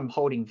 what I'm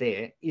holding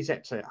there is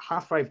at a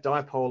half wave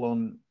dipole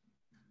on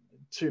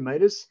 2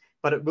 meters,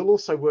 but it will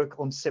also work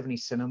on 70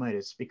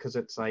 centimeters because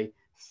it's a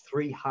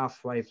 3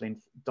 half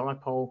wavelength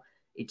dipole.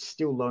 It's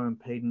still low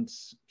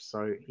impedance,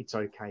 so it's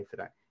okay for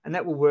that. And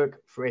that will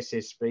work for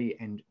SSB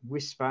and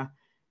Whisper.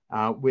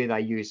 where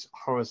they use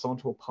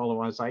horizontal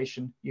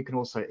polarization, you can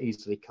also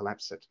easily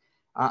collapse it.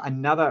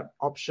 Another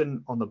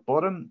option on the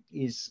bottom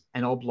is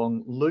an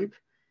oblong loop.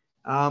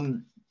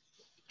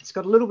 It's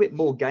got a little bit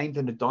more gain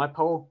than a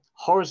dipole,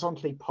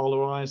 horizontally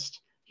polarized.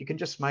 You can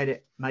just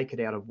make it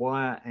out of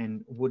wire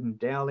and wooden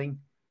doweling.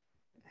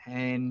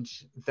 And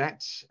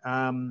that,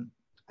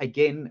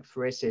 again,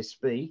 for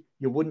SSB,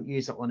 you wouldn't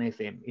use it on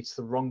FM. It's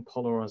the wrong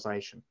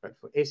polarization. But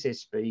for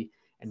SSB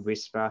and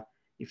Whisper,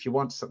 if you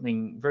want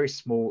something very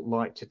small,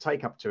 light to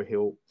take up to a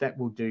hill, that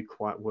will do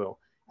quite well.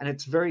 And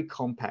it's very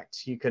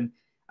compact. You can,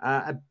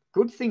 a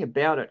good thing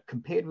about it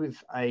compared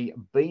with a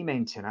beam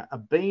antenna, a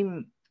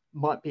beam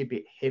might be a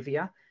bit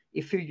heavier.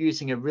 If you're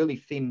using a really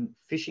thin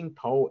fishing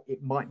pole,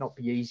 it might not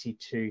be easy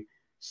to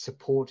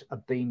support a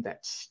beam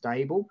that's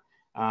stable,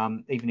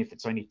 even if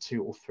it's only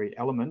 2 or 3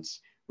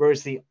 elements.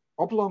 Whereas the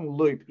oblong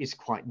loop is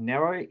quite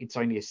narrow. It's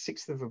only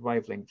 1/6 of a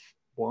wavelength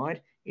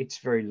wide. It's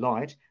very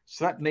light.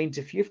 So that means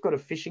if you've got a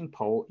fishing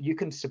pole, you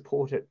can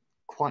support it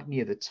quite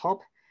near the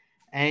top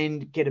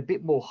and get a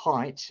bit more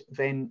height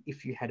than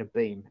if you had a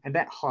beam. And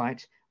that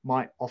height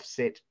might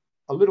offset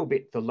a little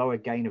bit the lower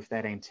gain of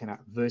that antenna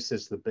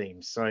versus the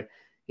beam. So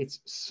it's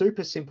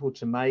super simple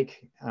to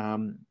make.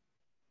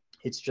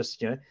 It's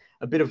just, a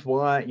bit of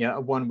wire,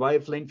 a 1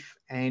 wavelength.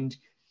 And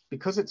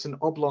because it's an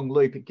oblong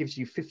loop, it gives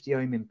you 50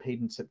 ohm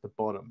impedance at the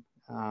bottom.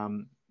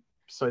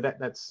 So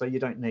so you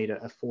don't need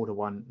a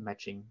 4-to-1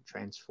 matching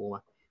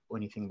transformer or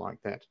anything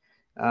like that.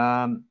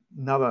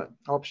 Another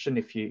option,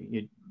 if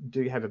you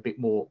do have a bit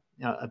more,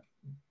 a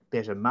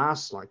better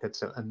mass, like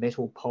that's a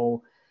metal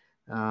pole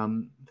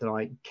that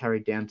I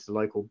carried down to the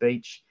local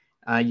beach,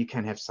 you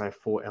can have, say, a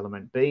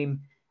 4-element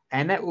beam.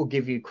 And that will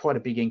give you quite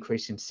a big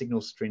increase in signal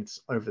strengths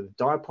over the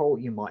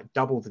dipole. You might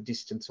double the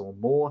distance or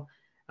more.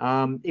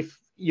 If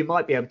you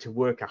might be able to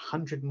work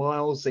 100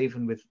 miles,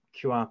 even with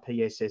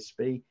QRP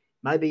SSB,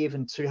 maybe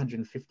even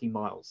 250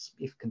 miles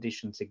if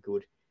conditions are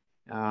good.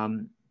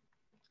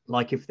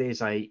 Like if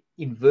there's a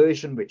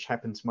inversion, which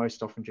happens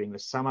most often during the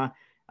summer,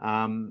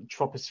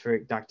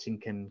 tropospheric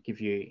ducting can give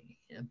you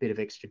a bit of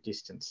extra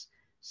distance.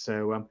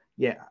 So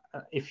yeah,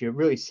 if you're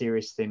really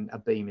serious, then a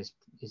beam is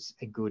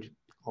a good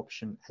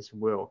option as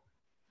well.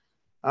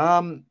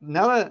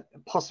 Another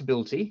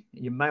possibility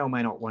you may or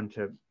may not want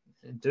to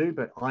do,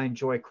 but I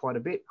enjoy quite a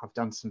bit, I've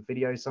done some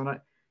videos on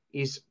it,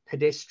 is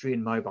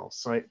pedestrian mobile.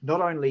 So not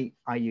only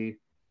are you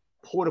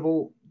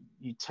portable,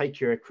 you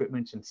take your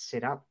equipment and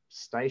set up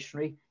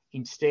stationary,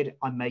 instead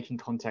I'm making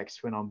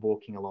contacts when I'm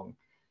walking along.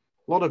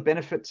 A lot of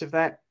benefits of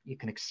that. You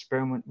can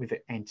experiment with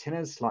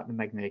antennas like the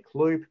magnetic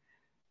loop.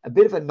 A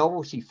bit of a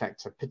novelty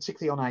factor,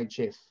 particularly on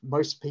HF.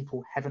 Most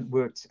people haven't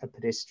worked a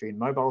pedestrian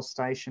mobile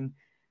station.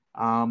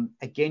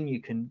 Again,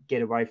 you can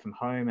get away from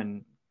home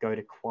and go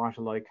to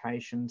quieter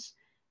locations.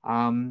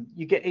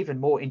 You get even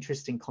more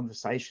interesting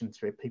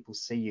conversations where people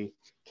see you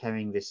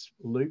carrying this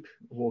loop,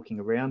 walking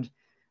around.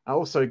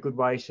 Also a good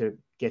way to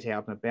get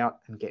out and about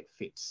and get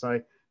fit.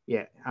 So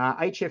yeah,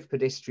 HF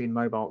pedestrian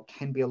mobile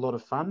can be a lot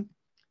of fun.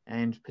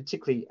 And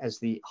particularly as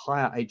the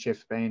higher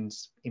HF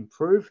bands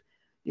improve,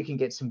 you can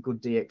get some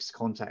good DX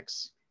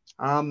contacts.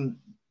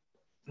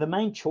 The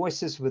main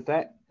choices with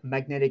that,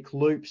 magnetic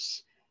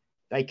loops,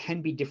 they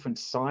can be different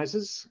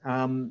sizes.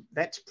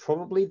 That's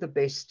probably the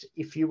best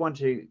if you want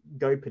to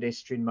go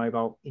pedestrian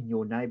mobile in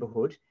your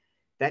neighborhood.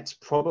 That's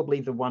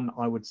probably the one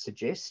I would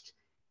suggest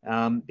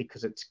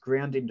because it's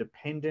ground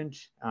independent.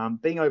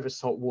 Being over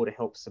salt water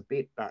helps a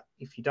bit, but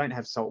if you don't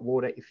have salt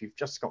water, if you've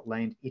just got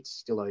land, it's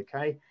still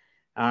okay.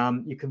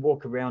 You can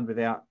walk around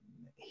without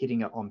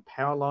hitting it on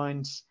power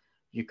lines.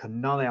 You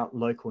can null out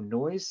local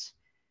noise.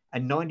 A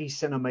 90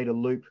 centimeter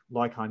loop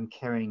like I'm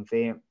carrying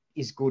there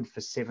is good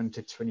for 7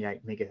 to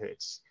 28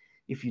 megahertz.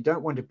 If you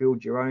don't want to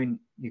build your own,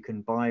 you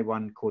can buy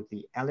one called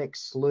the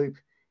Alex loop.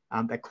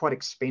 They're quite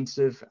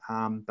expensive,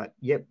 but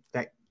yep,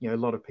 that a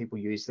lot of people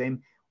use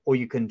them. Or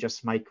you can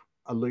just make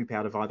a loop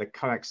out of either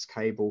coax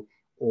cable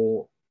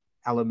or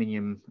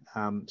aluminium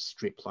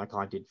strip like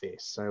I did there.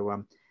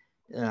 So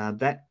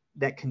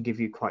that can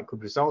give you quite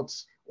good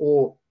results.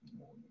 Or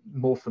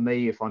more for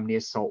me, if I'm near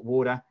salt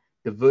water,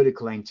 the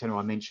vertical antenna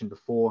I mentioned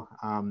before,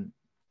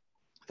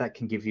 that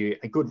can give you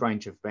a good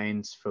range of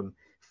bands from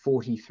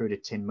 40 through to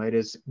 10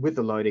 meters with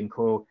the loading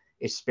coil,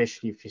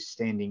 especially if you're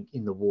standing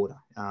in the water.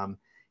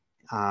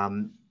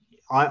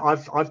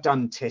 I've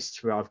done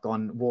tests where I've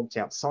walked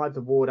outside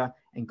the water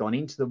and gone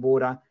into the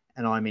water,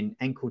 and I'm in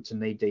ankle to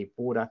knee deep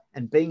water,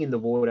 and being in the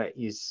water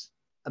is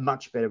a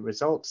much better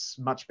results,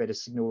 much better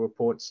signal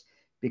reports,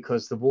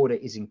 because the water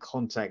is in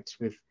contact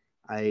with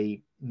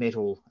a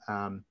metal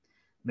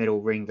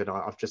ring that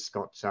I've just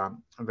got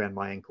around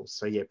my ankles.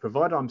 So yeah,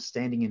 provided I'm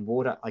standing in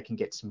water, I can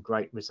get some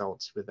great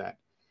results with that.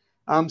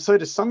 So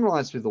to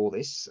summarize with all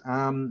this,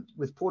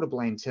 with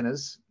portable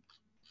antennas,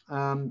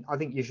 I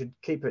think you should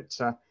keep it,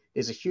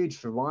 there's a huge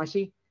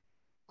variety.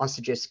 I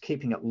suggest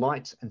keeping it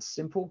light and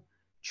simple.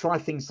 Try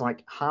things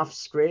like half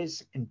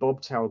squares and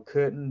bobtail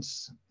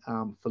curtains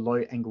for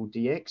low angle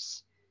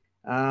DX.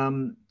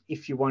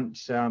 If you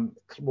want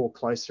more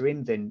closer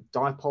in, then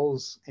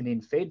dipoles and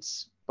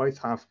infeds, both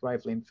half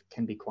wavelength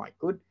can be quite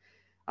good.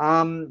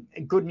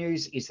 Good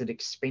news is that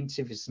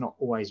expensive is not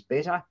always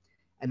better,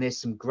 and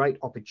there's some great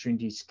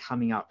opportunities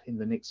coming up in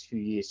the next few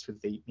years with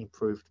the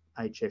improved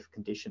HF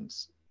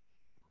conditions.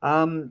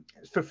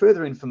 For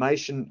further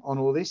information on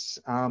all this,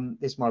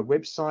 there's my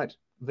website,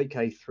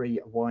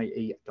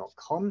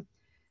 vk3ye.com.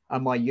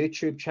 My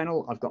YouTube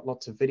channel, I've got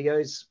lots of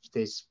videos.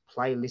 There's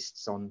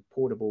playlists on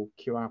portable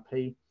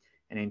QRP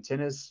and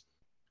antennas.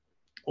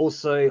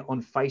 Also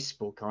on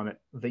Facebook, I'm at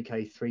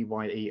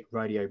VK3YE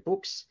Radio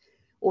Books.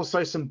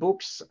 Also some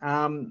books.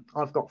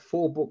 I've got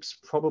 4 books,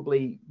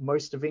 probably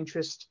most of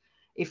interest.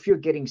 If you're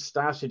getting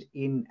started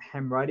in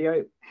ham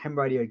radio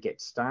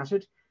Get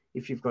Started.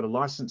 If you've got a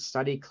licensed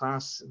study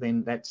class,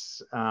 then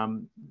that's a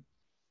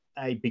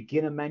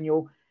beginner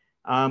manual.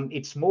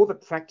 It's more the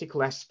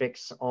practical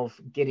aspects of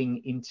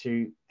getting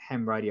into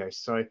ham radio.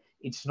 So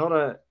it's not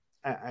a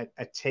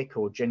tech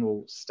or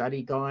general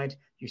study guide.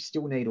 You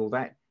still need all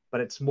that, but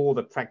it's more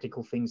the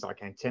practical things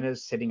like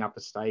antennas, setting up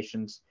the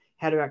stations,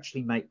 how to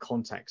actually make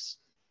contacts.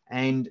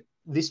 And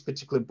this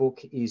particular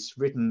book is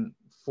written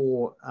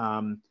for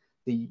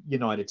the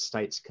United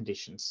States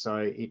conditions. So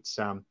it's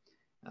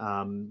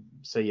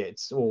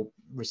it's all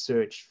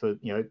research for,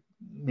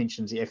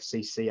 mentions the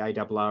FCC,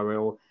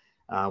 ARRL,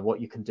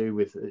 what you can do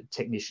with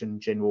technician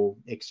general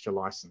extra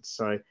license.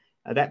 So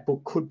that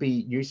book could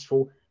be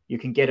useful. You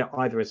can get it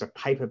either as a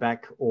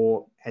paperback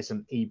or as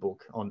an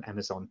ebook on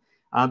Amazon.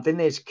 Then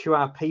there's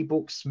QRP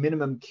books,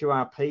 minimum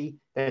QRP.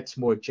 That's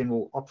more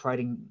general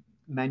operating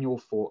manual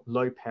for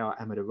low power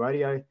amateur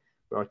radio,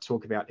 where I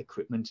talk about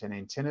equipment and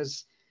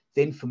antennas.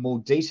 Then for more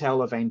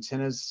detail of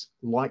antennas,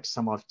 like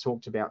some I've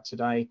talked about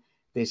today,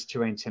 there's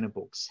 2 antenna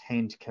books,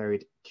 hand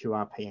carried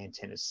QRP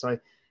antennas. So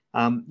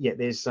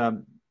there's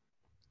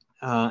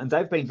and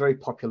they've been very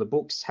popular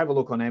books. Have a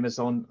look on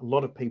Amazon. A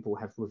lot of people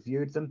have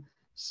reviewed them.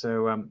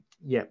 So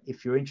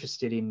if you're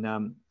interested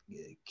in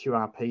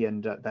QRP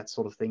and that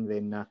sort of thing,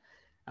 then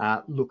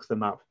look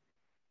them up.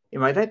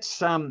 Anyway,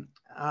 that's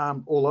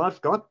all I've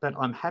got, but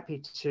I'm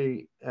happy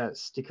to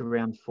stick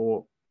around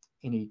for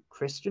any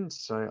questions.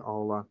 So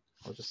I'll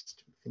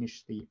just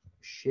finish the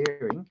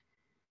sharing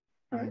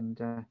and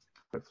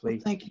hopefully.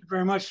 Well, thank you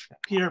very much,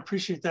 Peter.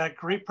 Appreciate that.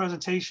 Great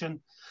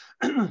presentation.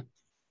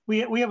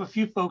 We have a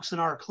few folks in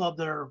our club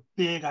that are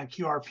big on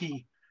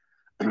QRP,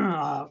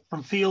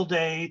 from field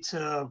day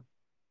to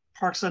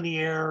parks on the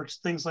air,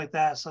 things like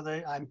that. So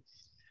I'm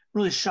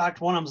really shocked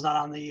one of them's not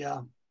on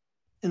the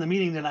in the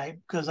meeting tonight,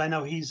 because I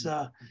know he's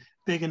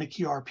big into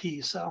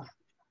QRP. So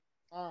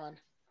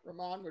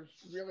Ramon was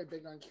really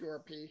big on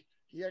QRP.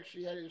 He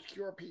actually had his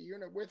QRP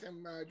unit with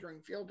him during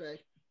field day.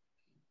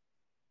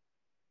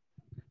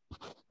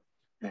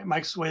 Okay,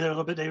 Mike's way there a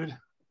little bit, David.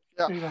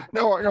 Yeah.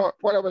 No.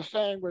 What I was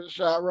saying was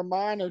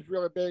Ramon is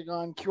really big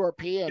on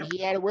QRP, and he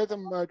had it with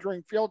him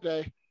during field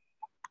day.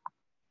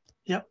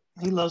 Yep,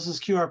 he loves his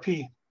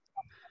QRP.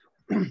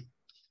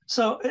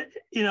 So,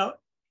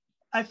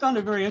 I found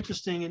it very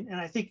interesting, and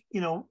I think,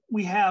 you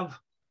have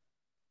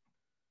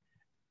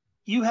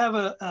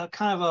a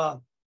kind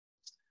of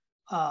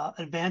a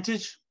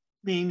advantage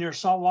being near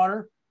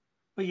saltwater,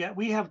 but yet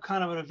we have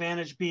kind of an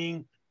advantage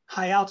being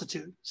high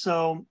altitude.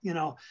 So,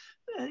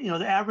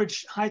 the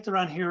average height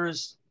around here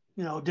is,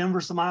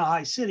 Denver's the Mile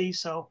High City.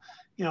 So,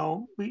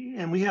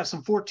 we have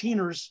some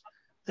 14ers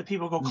that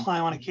people go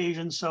climb on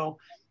occasion. So,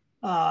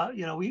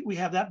 we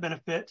have that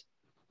benefit.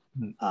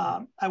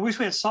 I wish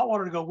we had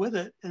saltwater to go with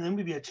it, and then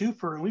we'd be a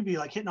twofer, and we'd be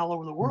like hitting all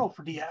over the world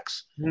for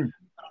DX.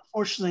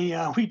 Unfortunately,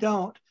 we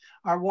don't.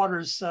 Our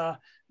water's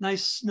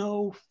nice,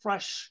 snow,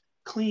 fresh,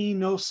 clean,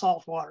 no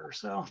salt water.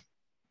 So,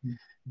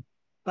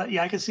 but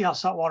yeah, I can see how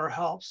saltwater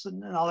helps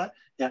and all that.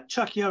 Yeah,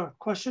 Chuck, you have a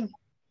question?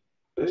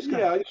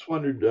 I just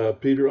wondered,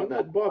 Peter, on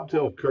that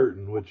bobtail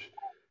curtain, which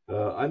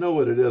I know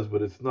what it is,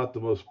 but it's not the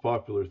most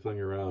popular thing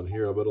around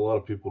here. I bet a lot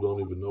of people don't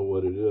even know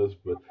what it is,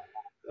 but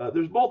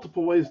there's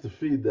multiple ways to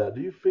feed that.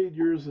 Do you feed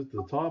yours at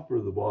the top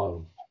or the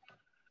bottom?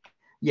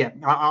 Yeah,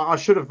 I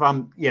should have,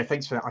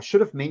 thanks for that. I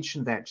should have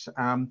mentioned that.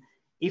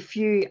 If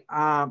you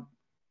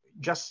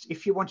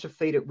want to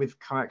feed it with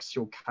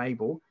coaxial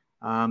cable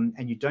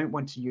and you don't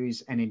want to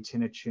use an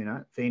antenna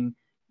tuner, then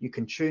you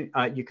can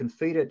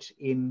feed it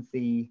in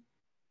the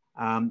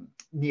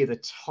near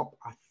the top.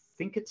 I'm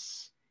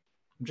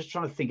just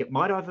trying to think. It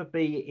might either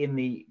be in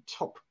the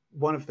top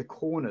one of the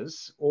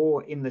corners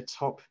or in the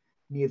top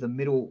near the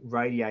middle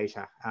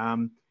radiator.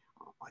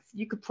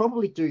 You could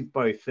probably do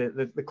both.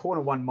 The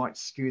corner one might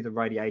skew the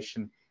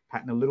radiation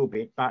pattern a little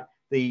bit, but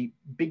the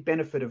big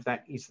benefit of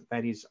that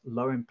is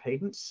low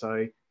impedance,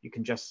 so you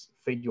can just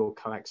feed your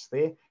coax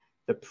there.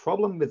 The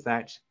problem with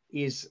that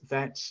is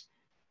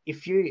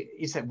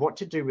what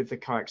to do with the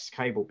coax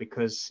cable,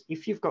 because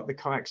if you've got the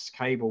coax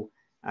cable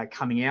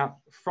coming out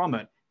from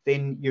it,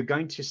 then you're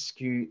going to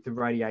skew the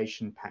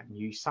radiation pattern.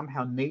 You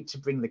somehow need to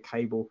bring the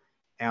cable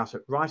out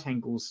at right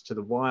angles to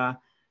the wire.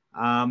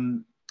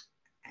 And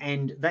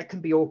that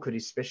can be awkward,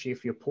 especially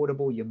if you're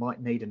portable. You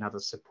might need another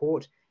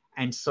support.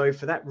 And so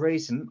for that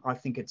reason, I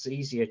think it's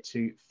easier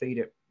to feed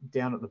it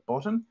down at the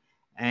bottom,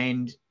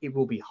 and it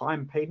will be high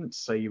impedance.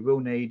 So you will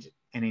need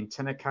an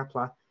antenna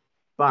coupler,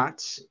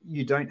 but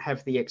you don't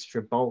have the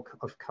extra bulk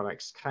of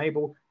coax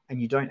cable,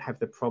 and you don't have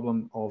the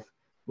problem of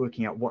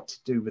working out what to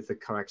do with the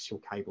coaxial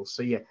cable.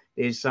 So yeah,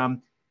 there's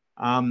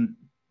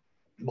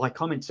my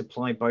comments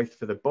apply both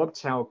for the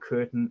bobtail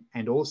curtain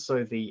and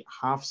also the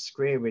half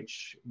square,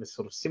 which was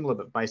sort of similar,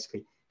 but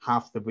basically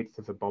half the width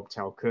of a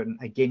bobtail curtain.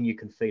 Again, you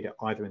can feed it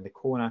either in the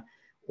corner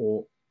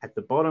or at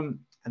the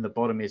bottom, and the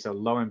bottom is a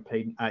low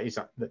impedance,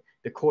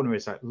 the corner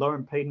is a low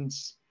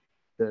impedance,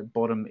 the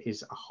bottom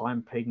is a high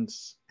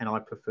impedance, and I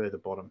prefer the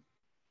bottom.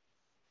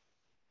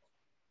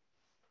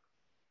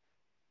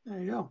 There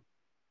you go.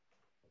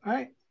 All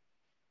right.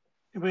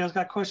 Anybody else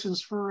got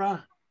questions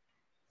for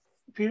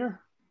Peter?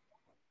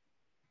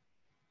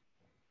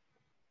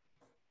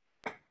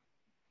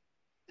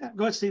 Yeah,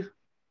 go ahead, Steve.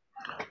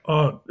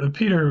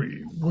 Peter,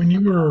 when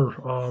you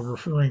were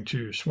referring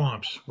to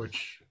swamps,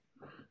 which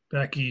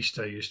back east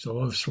I used to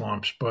love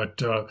swamps,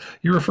 but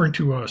you're referring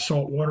to a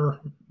saltwater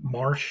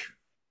marsh,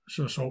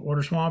 so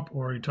saltwater swamp,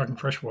 or are you talking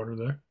freshwater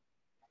there?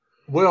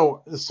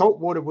 Well, the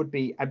saltwater would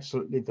be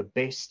absolutely the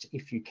best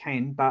if you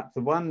can, but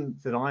the one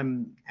that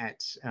I'm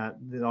at,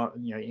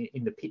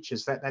 in the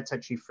pictures, that's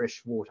actually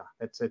fresh water.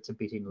 That's a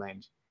bit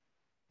inland,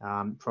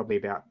 probably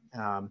about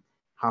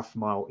half a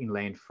mile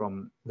inland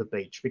from the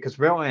beach. Because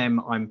where I am,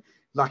 I'm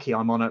lucky.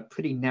 I'm on a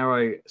pretty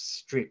narrow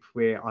strip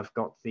where I've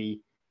got the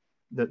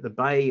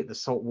bay, the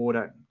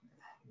saltwater,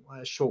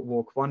 a short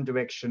walk one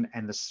direction,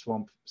 and the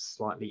swamp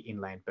slightly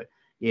inland. But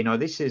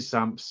this is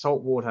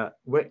saltwater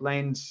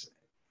wetlands.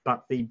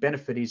 But the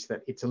benefit is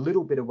that it's a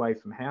little bit away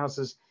from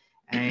houses,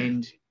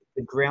 and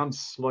the ground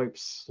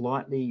slopes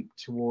slightly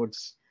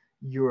towards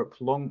Europe,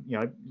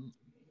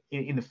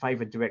 in the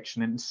favoured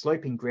direction. And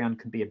sloping ground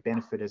can be a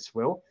benefit as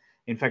well.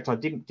 In fact, I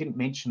didn't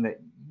mention that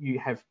you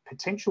have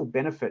potential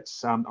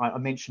benefits. I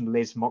mentioned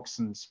Les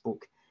Moxon's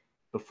book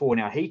before.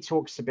 Now, he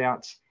talks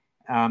about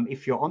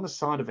if you're on the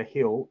side of a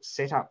hill,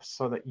 set up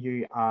so that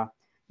you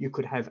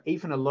could have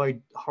even a low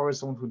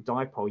horizontal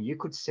dipole. You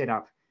could set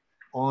up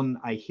on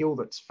a hill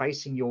that's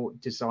facing your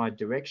desired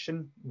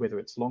direction, whether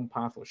it's long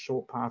path or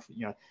short path,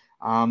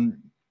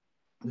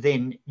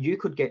 then you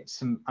could get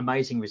some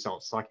amazing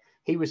results. Like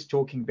he was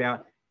talking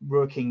about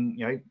working,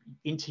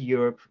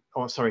 into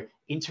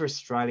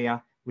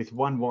Australia with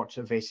 1 watt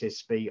of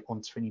SSB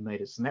on 20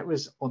 meters. And that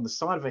was on the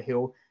side of a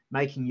hill,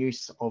 making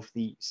use of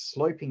the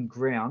sloping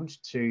ground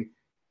to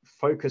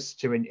focus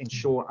to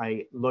ensure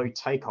a low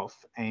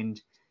takeoff and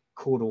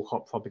caudal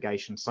hot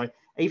propagation. So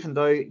even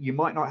though you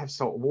might not have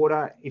salt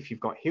water, if you've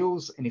got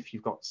hills and if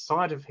you've got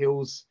side of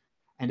hills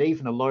and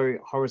even a low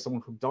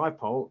horizontal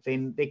dipole,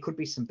 then there could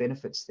be some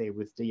benefits there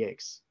with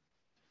DX.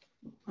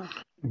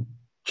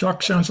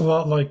 Chuck, sounds a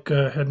lot like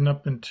heading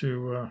up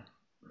into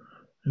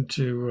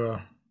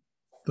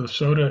the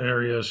soda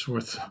areas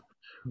with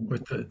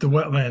the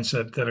wetlands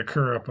that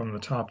occur up on the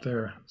top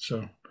there.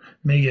 So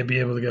may be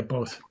able to get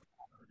both.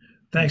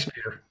 Thanks,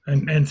 Peter,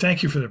 and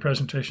thank you for the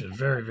presentation. It's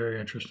very, very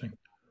interesting.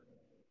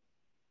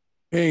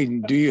 Hey,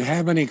 do you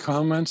have any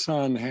comments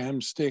on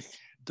hamstick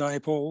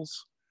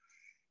dipoles?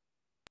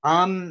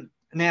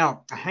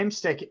 Now, a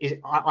hamstick is,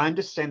 I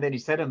understand that,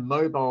 is that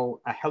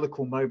a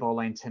helical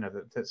mobile antenna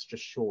that's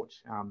just short?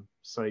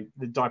 So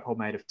the dipole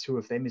made of 2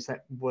 of them, is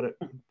that what it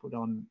put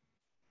on?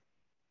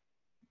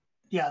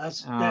 Yeah,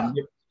 that's yeah.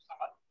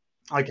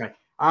 Okay.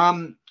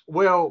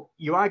 Well,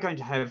 you are going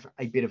to have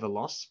a bit of a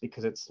loss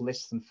because it's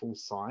less than full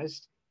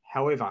sized.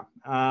 However,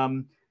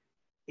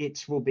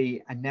 it will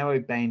be a narrow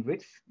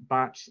bandwidth,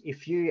 but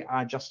if you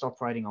are just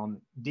operating on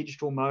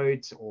digital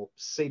modes or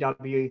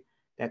CW,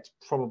 that's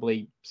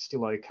probably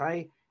still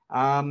okay.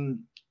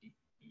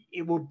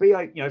 It would be,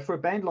 for a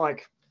band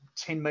like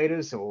 10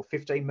 meters or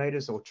 15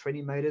 meters or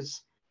 20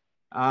 meters,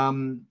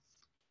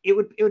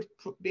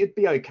 it'd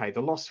be okay.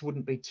 The loss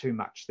wouldn't be too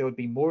much. There would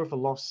be more of a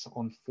loss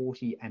on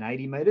 40 and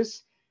 80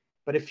 meters.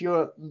 But if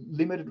you're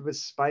limited with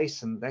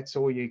space and that's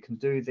all you can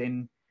do,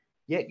 then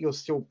yet you'll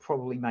still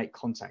probably make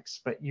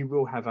contacts, but you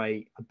will have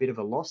a bit of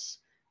a loss.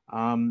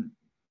 And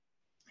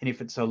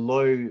if it's a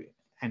low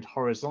and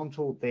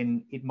horizontal,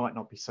 then it might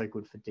not be so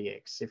good for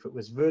DX. If it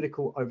was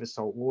vertical over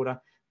salt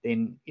water,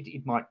 then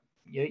it might,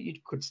 you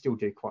could still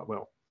do quite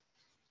well.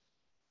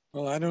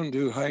 Well, I don't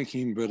do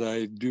hiking, but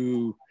I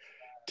do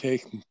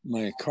take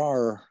my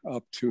car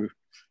up to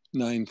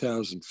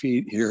 9,000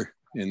 feet here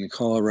in the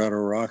Colorado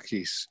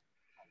Rockies.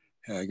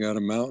 I got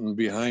a mountain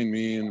behind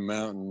me and a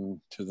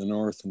mountain to the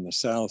north and the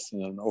south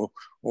and an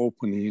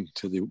opening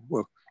to the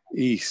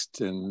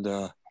east. And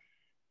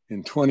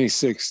in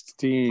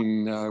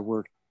 2016, I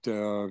worked,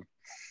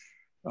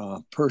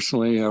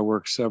 personally, I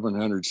worked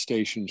 700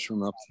 stations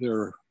from up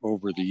there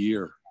over the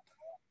year.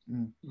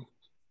 Mm.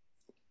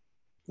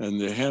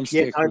 And the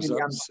hamstick was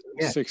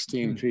up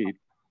 16 feet.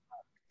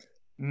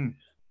 Mm.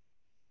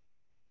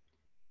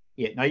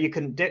 Yeah, no, you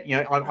can,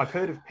 I've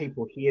heard of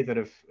people here that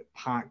have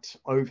parked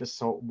over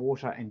salt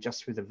water and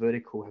just with a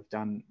vertical have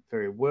done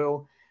very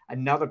well.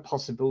 Another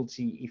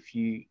possibility, if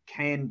you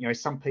can,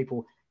 some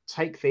people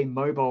take their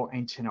mobile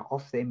antenna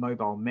off their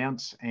mobile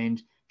mounts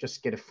and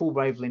just get a full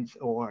wavelength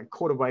or a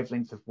quarter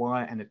wavelength of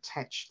wire and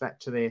attach that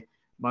to their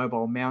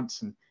mobile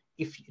mounts. And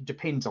if it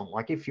depends on,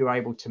 like, if you're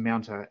able to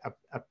mount a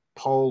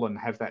pole and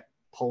have that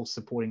pole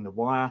supporting the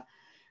wire,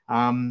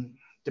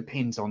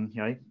 depends on,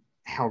 you know,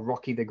 how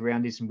rocky the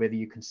ground is and whether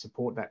you can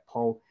support that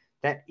pole.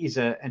 That is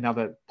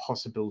another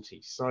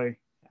possibility. So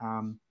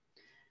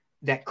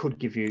that could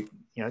give you,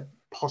 you know,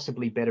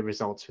 possibly better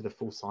results with a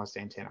full-sized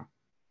antenna.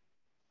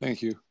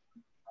 Thank you.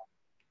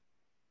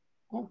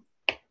 Cool.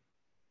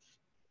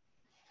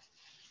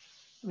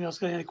 Anyone else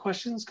got any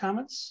questions,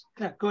 comments?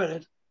 Yeah, go ahead,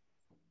 Ed.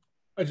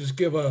 I just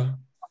give a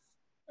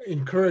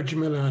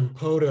encouragement on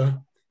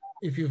POTA.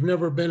 If you've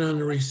never been on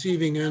the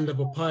receiving end of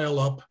a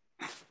pileup,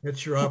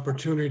 it's your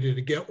opportunity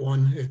to get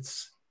one.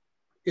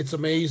 It's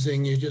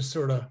amazing. You just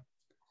sort of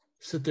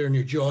sit there and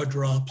your jaw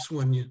drops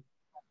when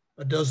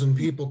a dozen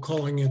people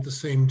calling you at the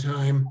same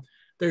time.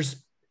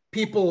 There's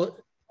people,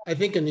 I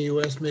think in the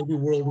US, maybe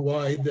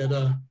worldwide,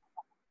 that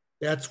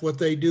that's what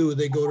they do.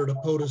 They go to the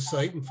POTA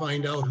site and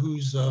find out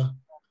who's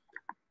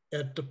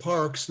at the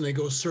parks, and they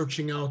go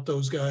searching out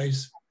those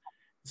guys.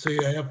 So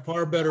you have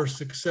far better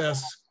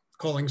success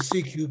calling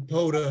CQ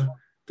POTA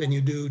than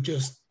you do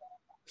just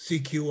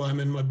CQ, I'm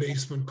in my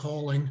basement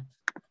calling.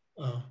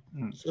 So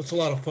it's a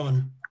lot of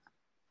fun.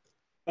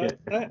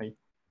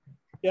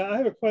 Yeah, I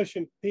have a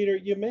question, Peter.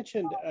 You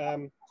mentioned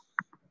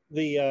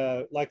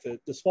like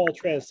the small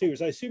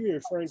transceivers. I assume you're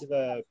referring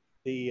to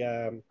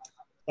the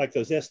like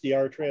those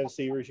SDR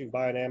transceivers you can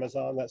buy on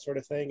Amazon, that sort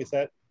of thing. Is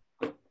that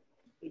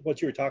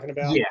what you were talking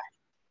about? Yeah.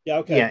 Yeah.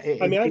 Okay.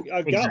 Yeah, I mean,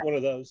 I've got one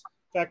of those.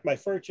 In fact, my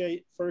first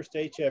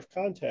HF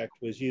contact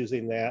was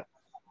using that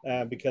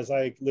because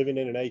I living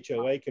in an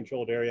HOA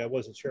controlled area. I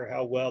wasn't sure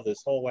how well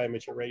this whole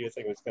amateur radio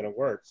thing was going to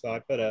work, so I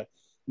put a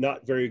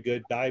not very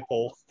good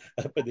dipole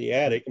up in the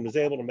attic and was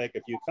able to make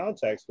a few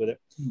contacts with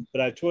it.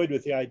 But I toyed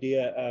with the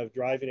idea of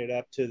driving it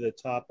up to the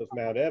top of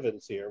Mount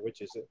Evans here,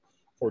 which is a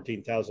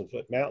 14,000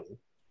 foot mountain,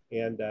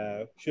 and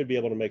should be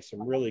able to make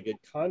some really good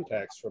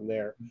contacts from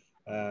there.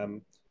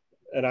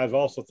 And I've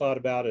also thought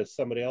about, as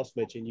somebody else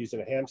mentioned,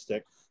 using a ham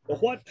stick. But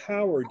what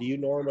power do you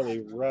normally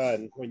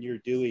run when you're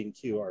doing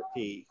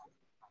QRP?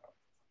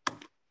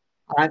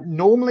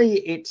 Normally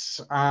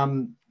it's,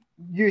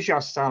 usually I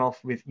start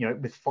off with, you know,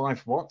 with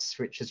 5 watts,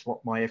 which is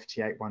what my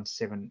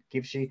FT817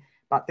 gives you.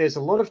 But there's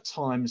a lot of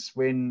times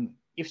when,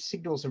 if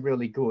signals are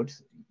really good,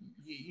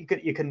 you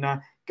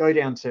can go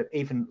down to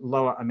even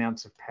lower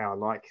amounts of power.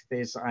 Like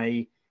there's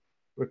a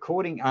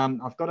recording,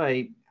 I've got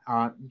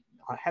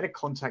I had a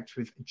contact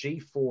with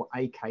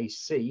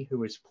G4AKC, who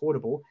was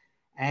portable,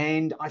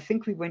 and I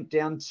think we went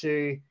down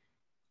to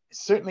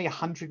certainly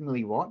 100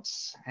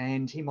 milliwatts,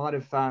 and he might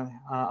have,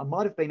 I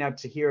might have been able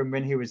to hear him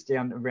when he was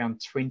down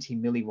around 20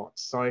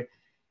 milliwatts. So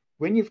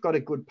when you've got a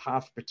good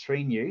path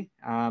between you,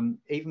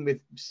 even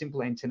with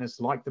simple antennas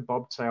like the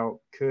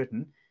bobtail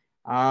curtain,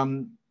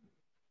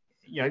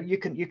 you know, you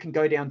can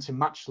go down to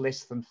much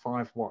less than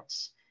 5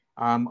 watts.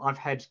 I've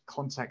had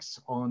contacts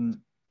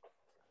on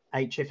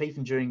HF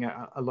even during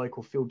a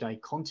local field day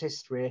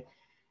contest, where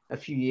a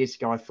few years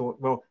ago I thought,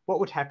 well, what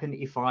would happen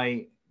if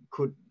I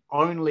could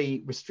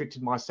only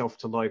restricted myself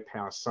to low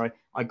power? So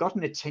I got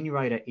an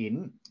attenuator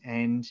in,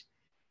 and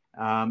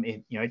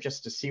you know,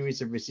 just a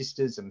series of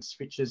resistors and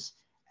switches,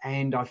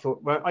 and I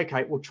thought, well,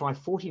 okay, we'll try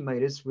 40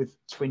 meters with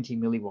 20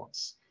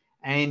 milliwatts.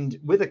 And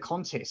with a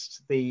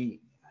contest,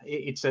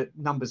 it's a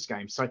numbers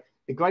game. So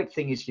the great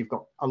thing is you've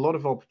got a lot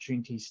of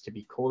opportunities to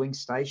be calling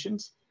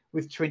stations.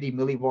 With 20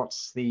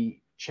 milliwatts, the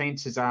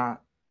chances are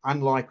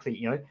unlikely,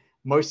 you know,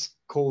 most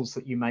calls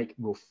that you make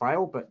will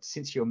fail, but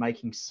since you're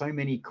making so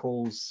many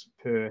calls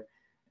per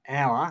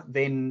hour,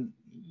 then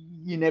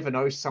you never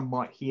know, some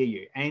might hear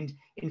you. And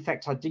in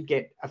fact, I did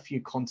get a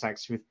few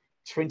contacts with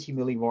 20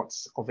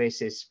 milliwatts of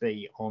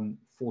SSB on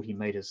 40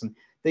 meters. And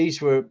these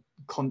were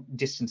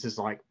distances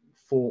like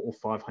 400 or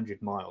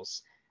 500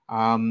 miles.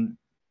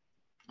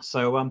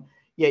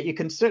 Yeah, you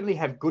can certainly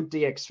have good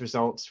DX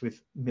results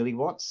with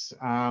milliwatts.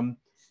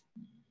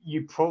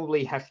 You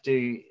probably have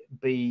to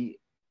be,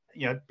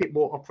 you know, a bit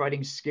more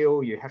operating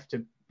skill. You have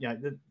to, you know,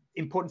 the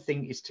important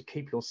thing is to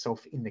keep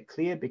yourself in the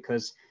clear,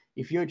 because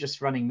if you're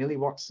just running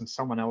milliwatts and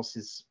someone else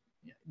is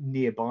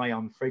nearby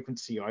on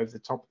frequency or over the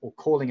top or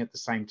calling at the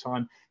same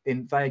time,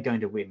 then they're going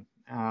to win.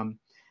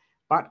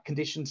 But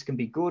conditions can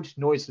be good,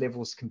 noise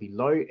levels can be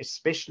low,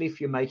 especially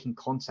if you're making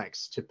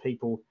contacts to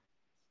people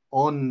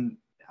on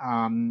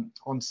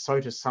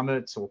SOTA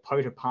summits or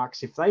POTA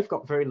parks. If they've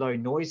got very low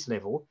noise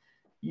level,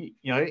 you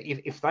know,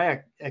 if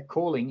they are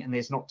calling and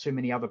there's not too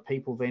many other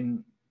people,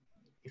 then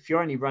if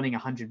you're only running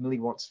 100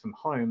 milliwatts from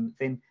home,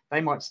 then they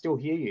might still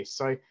hear you.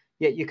 So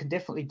yeah, you can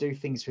definitely do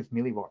things with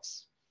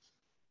milliwatts.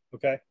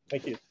 Okay,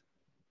 thank you.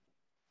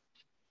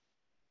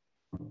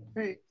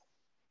 Great.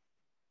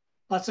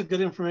 Lots of good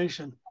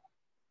information.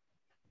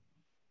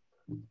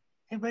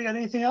 Anybody got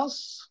anything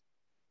else?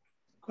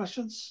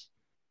 Questions?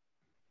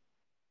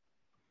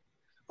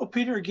 Well,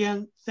 Peter,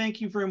 again,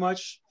 thank you very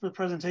much for the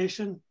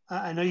presentation.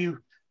 I know you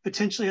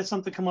potentially had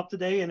something come up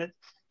today and it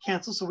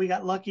canceled, so we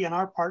got lucky on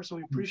our part, so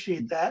we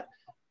appreciate that.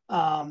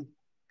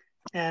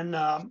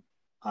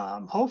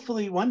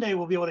 Hopefully one day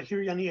we'll be able to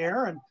hear you on the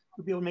air, and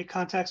we'll be able to make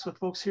contacts with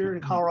folks here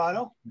in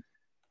Colorado.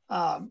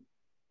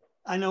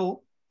 I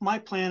know my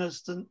plan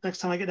is the next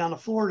time I get down to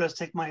Florida is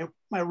take my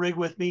rig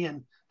with me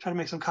and try to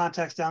make some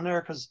contacts down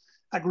there, because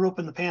I grew up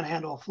in the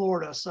panhandle of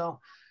Florida. So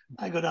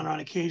I go down there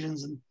on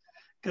occasions and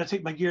got to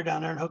take my gear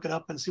down there and hook it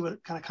up and see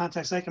what kind of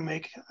contacts I can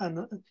make,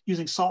 and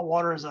using salt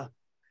water as a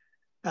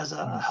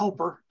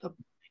helper for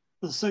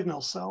the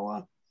signal.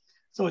 So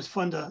it's always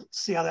fun to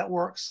see how that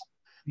works.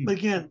 But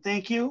again,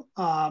 thank you.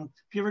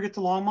 If you ever get to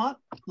Longmont,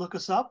 look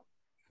us up.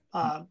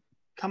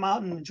 Come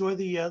out and enjoy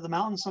the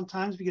mountains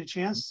sometimes if you get a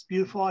chance. It's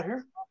beautiful out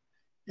here.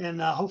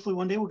 And hopefully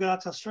one day we'll get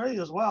out to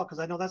Australia as well, because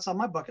I know that's on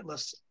my bucket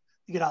list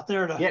to get out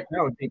there. Yeah,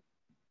 no,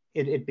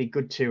 it'd be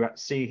good to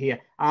see you here.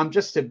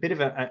 Just a bit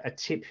of a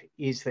tip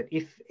is that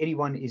if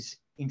anyone is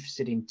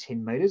interested in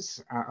 10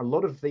 meters, a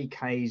lot of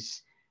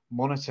VKs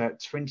monitor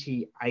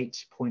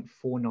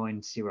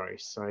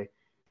 28.490. So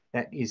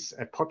that is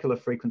a popular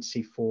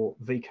frequency for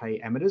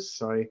VK amateurs.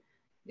 So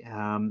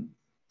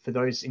for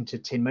those into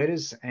 10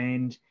 meters,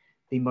 and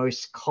the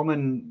most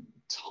common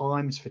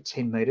times for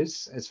 10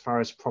 meters as far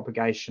as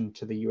propagation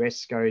to the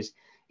US goes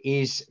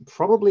is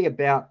probably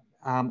about,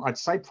 I'd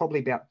say probably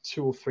about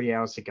 2 or 3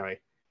 hours ago.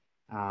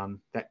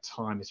 That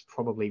time is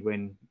probably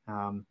when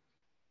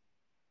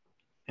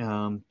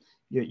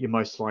you're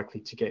most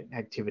likely to get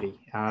activity.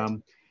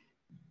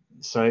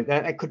 So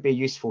that could be a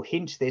useful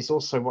hint. There's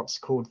also what's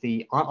called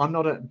I'm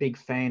not a big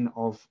fan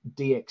of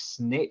DX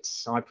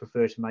nets. I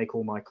prefer to make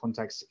all my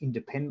contacts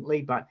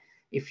independently, but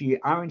if you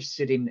are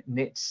interested in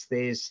nets,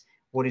 there's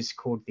what is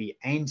called the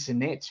ANZA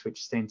net,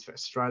 which stands for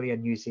Australia,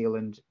 New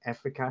Zealand,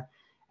 Africa,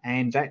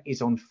 and that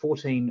is on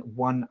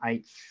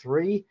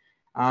 14183.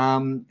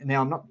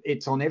 Now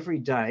it's on every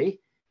day.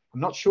 I'm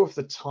not sure of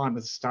the time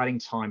of the starting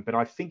time, but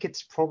I think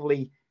it's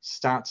probably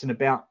starts in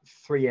about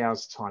 3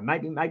 hours time,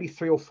 maybe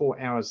 3 or 4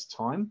 hours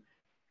time.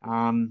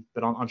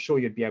 But I'm sure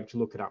you'd be able to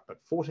look it up. But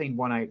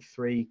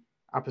 14183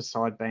 upper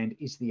sideband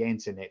is the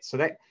ANZA net. So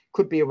that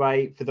could be a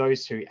way for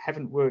those who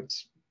haven't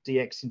worked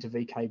DX into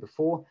VK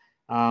before.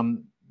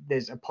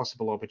 There's a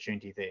possible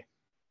opportunity there.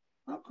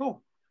 Oh,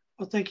 cool.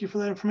 Well, thank you for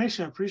that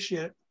information. I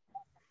appreciate it.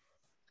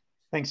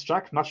 Thanks,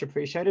 Jack. Much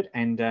appreciated,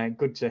 and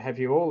good to have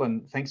you all.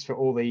 And thanks for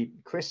all the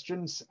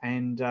questions.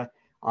 And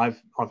I've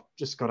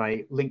just got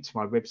a link to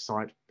my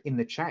website in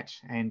the chat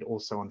and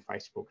also on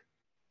Facebook.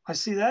 I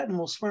see that, and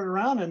we'll spread it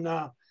around. And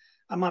I'm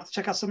gonna have to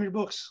check out some of your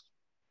books.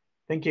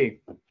 Thank you.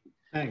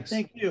 Thanks.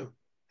 Thank you.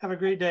 Have a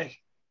great day.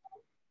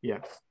 Yeah.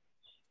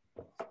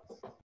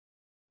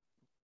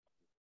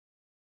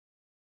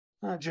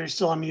 Jerry's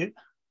still on mute.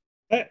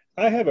 I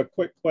have a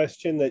quick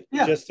question that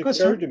just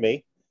occurred to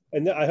me,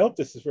 and I hope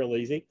this is real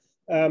easy.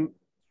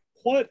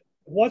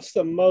 What's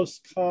the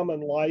most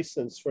common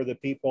license for the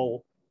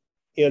people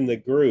in the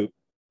group,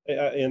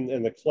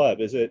 in the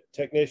club? Is it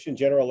technician,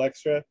 general,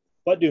 extra?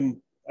 What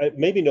do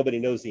maybe nobody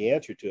knows the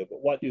answer to it,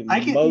 but what do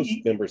most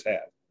members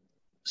have?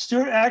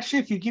 Stuart, actually,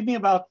 if you give me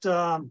about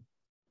 2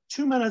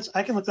 minutes,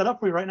 I can look that up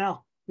for you right now.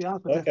 To be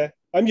honest with you.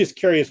 I'm just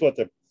curious what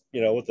the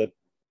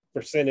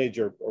percentage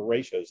or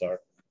ratios are.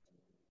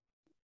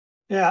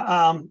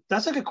 Yeah,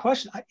 that's a good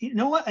question. You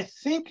know what? I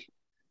think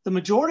the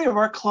majority of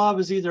our club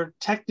is either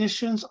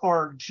technicians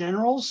or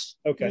generals,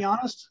 to be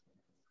honest.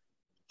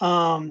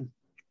 And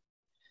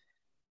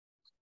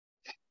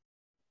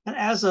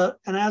as a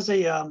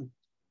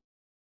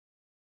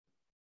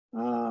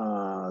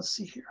let's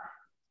see here.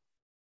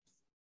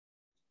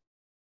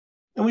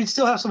 And we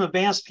still have some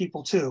advanced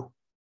people too.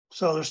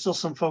 So there's still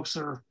some folks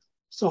that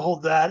still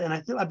hold that. And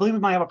I believe we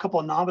might have a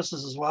couple of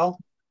novices as well.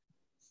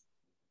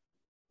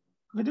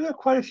 We do have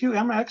quite a few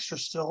EMRA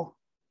extras still.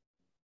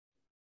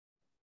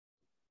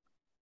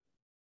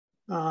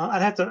 I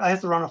have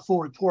to run a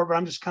full report, but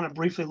I'm just kind of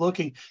briefly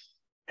looking.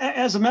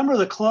 As a member of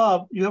the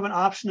club, you have an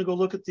option to go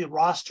look at the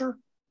roster,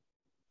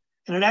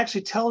 and it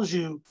actually tells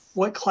you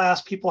what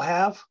class people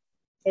have.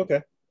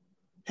 Okay.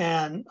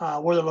 And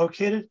where they're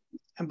located.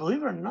 And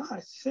believe it or not, I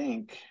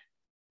think.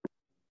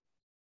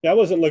 Yeah, I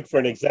wasn't looking for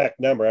an exact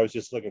number. I was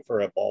just looking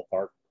for a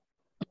ballpark.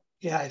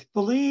 Yeah, I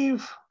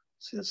believe.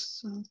 See,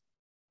 it's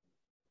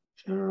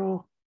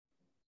general.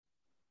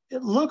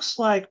 It looks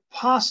like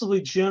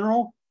possibly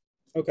general.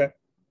 Okay.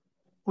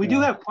 We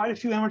do have quite a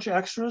few amateur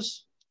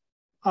extras.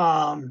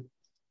 And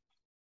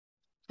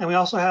we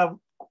also have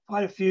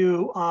quite a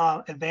few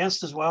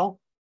advanced as well.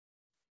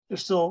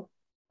 There's still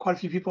quite a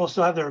few people who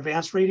still have their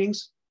advanced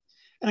ratings.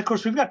 And of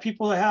course, we've got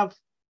people that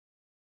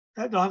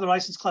don't have their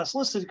license class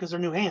listed because they're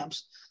new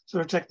hams. So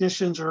they're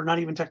technicians or not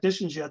even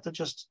technicians yet that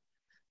just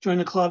join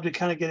the club to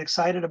kind of get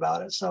excited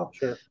about it. So,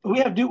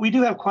 but we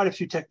do have quite a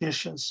few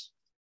technicians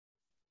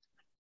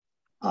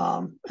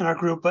in our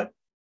group. But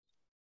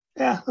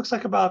yeah, looks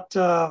like about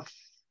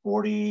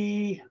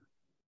 40,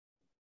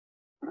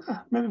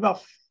 maybe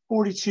about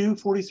 42,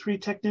 43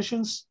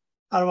 technicians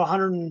out of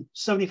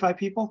 175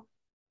 people.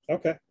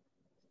 Okay.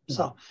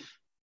 So,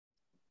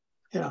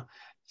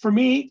 for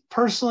me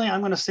personally,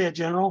 I'm going to say a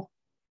general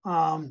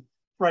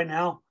right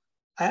now.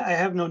 I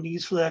have no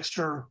needs for the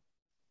extra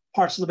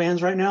parts of the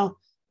bands right now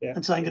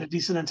until I can get a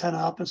decent antenna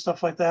up and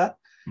stuff like that.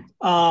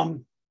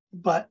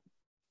 but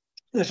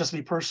that's just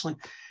me personally.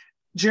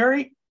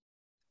 Jerry,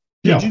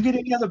 Yeah. did you get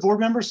any other board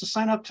members to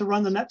sign up to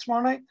run the net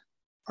tomorrow night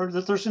or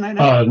the Thursday night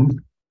net?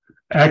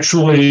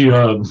 Actually,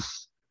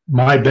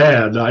 my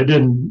bad. I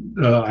didn't.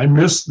 I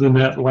missed the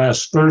net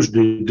last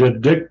Thursday.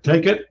 Did Dick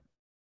take it?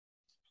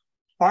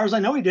 As far as I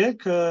know, he did,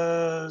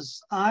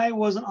 because I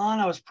wasn't on.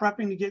 I was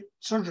prepping to get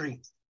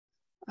surgery.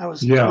 I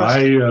was. Yeah,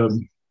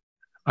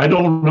 I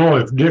don't know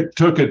if Dick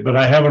took it, but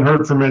I haven't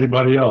heard from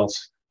anybody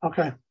else.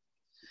 Okay.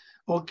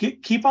 Well,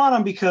 keep on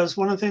them, because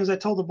one of the things I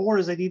told the board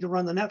is they need to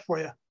run the net for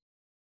you.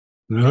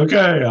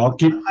 Okay, I'll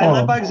keep I on.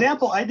 led by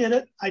example. I did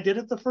it. I did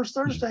it the first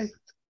Thursday.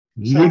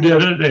 You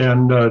did it,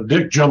 and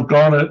Dick jumped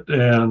on it,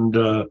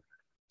 and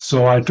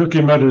so I took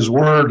him at his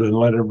word and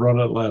let him run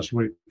it last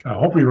week. I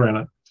hope he ran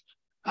it.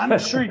 I'm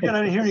sure you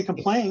didn't hear any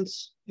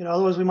complaints.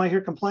 Otherwise we might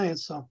hear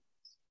complaints. So.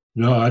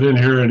 No, I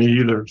didn't hear any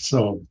either.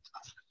 So,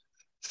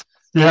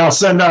 yeah, I'll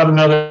send out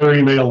another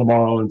email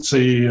tomorrow and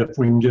see if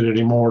we can get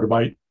any more to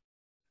bite.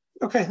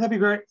 Okay, that'd be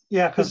great.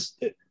 Yeah, because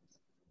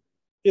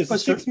is the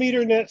 6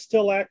 meter net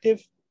still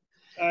active?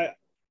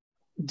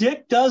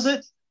 Dick does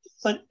it,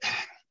 but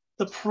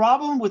the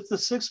problem with the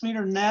 6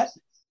 meter net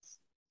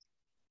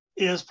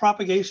is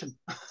propagation.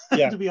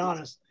 Yeah. To be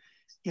honest,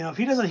 if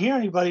he doesn't hear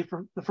anybody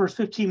for the first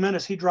 15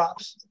 minutes, he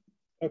drops.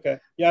 Okay.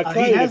 Yeah, I've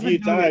tried it a few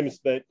times,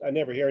 but I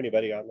never hear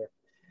anybody on there.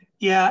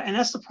 Yeah, and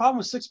that's the problem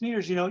with 6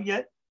 meters.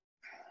 Yet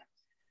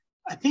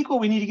I think what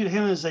we need to get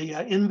him is a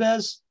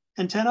InVez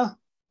antenna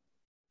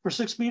for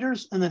 6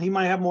 meters, and then he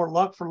might have more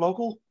luck for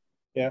local.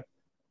 Yeah.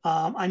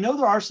 I know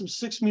there are some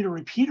 6 meter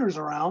repeaters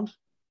around.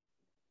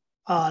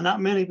 Not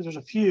many, but there's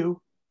a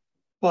few.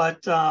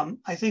 But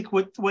I think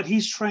what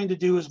he's trying to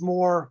do is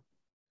more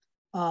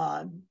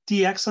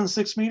DX on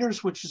 6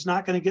 meters, which is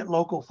not going to get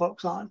local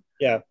folks on.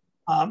 Yeah.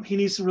 He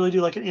needs to really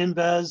do like an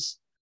InVez,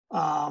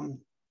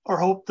 or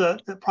hope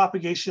that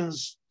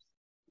propagation's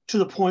to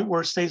the point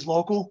where it stays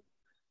local.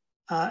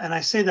 And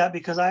I say that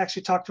because I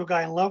actually talked to a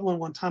guy in Levelland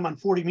one time on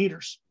 40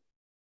 meters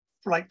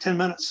for like 10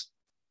 minutes.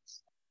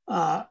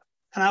 And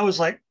I was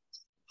like,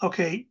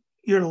 okay,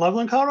 you're in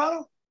Levelland,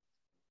 Colorado?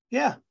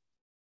 Yeah.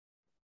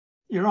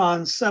 You're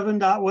on 7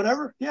 dot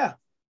whatever? Yeah.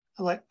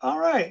 I'm like, all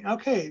right,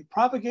 okay,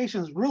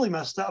 propagation's really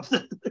messed up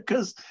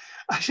because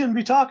I shouldn't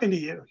be talking to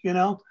you,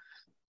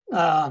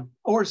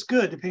 or it's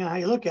good, depending on how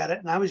you look at it.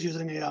 And I was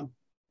using a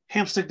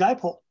hamstick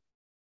dipole.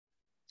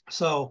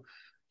 So,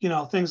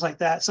 things like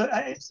that. So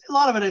a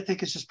lot of it, I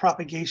think, is just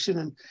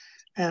propagation.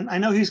 And I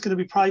know he's going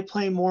to be probably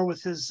playing more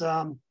with his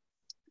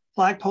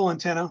flagpole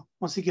antenna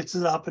once he gets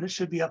it up, and it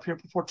should be up here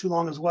before too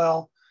long as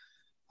well.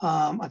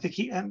 I think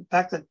in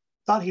fact, I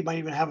thought he might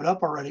even have it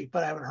up already,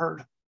 but I haven't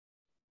heard.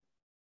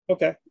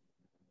 Okay.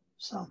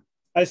 So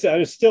I said it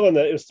was still on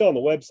the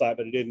website,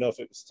 but I didn't know if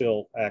it was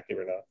still active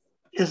or not.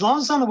 As long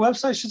as it's on the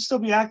website, it should still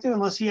be active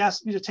unless he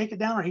asks me to take it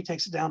down or he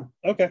takes it down.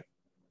 Okay.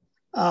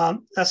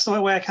 That's the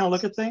way I kind of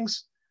look at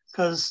things,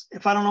 because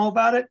if I don't know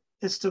about it,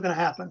 it's still going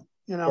to happen,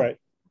 Right.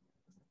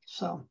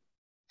 So,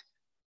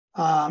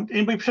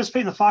 anybody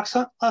participate in the fox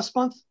hunt last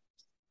month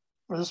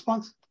or this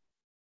month?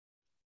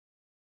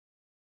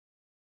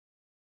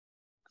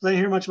 Because I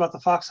didn't hear much about the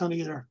fox hunt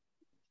either.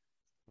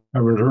 I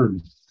haven't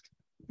heard.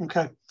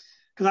 Okay.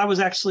 Because I was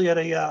actually at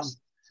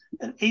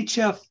an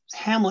HF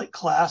Hamlet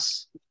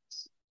class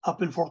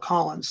up in Fort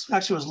Collins.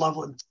 Actually, it was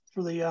Loveland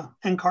for the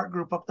NCART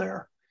group up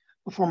there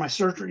before my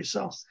surgery.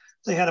 So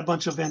they had a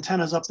bunch of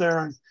antennas up there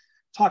and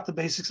talked the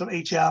basics of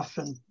HF.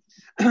 And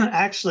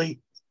actually,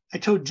 I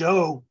told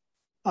Joe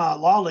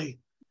Lawley,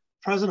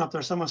 president up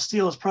there, so I'm going to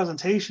steal his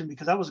presentation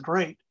because that was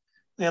great.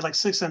 They had like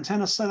 6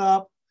 antennas set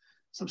up,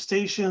 some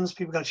stations.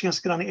 People got a chance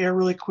to get on the air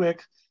really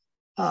quick.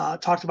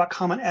 Talked about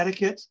common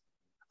etiquette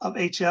of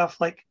HF,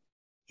 like,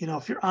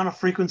 if you're on a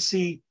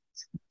frequency,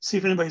 see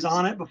if anybody's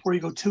on it before you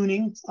go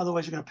tuning.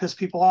 Otherwise, you're going to piss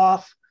people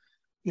off.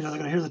 They're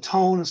going to hear the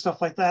tone and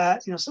stuff like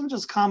that. Some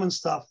just common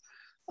stuff.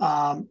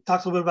 Talked a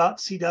little bit about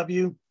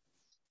CW.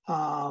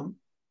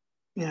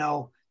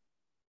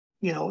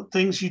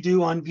 Things you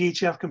do on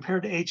VHF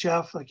compared to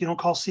HF, like you don't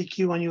call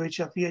CQ on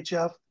UHF,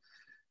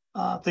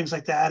 VHF, things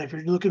like that. If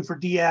you're looking for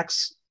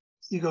DX,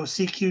 you go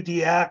CQ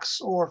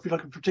DX, or if you're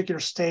looking for particular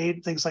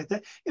state, things like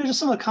that. Just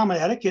some of the common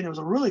etiquette. It was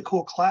a really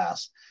cool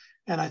class.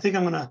 And I think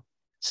I'm going to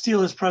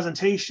steal his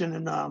presentation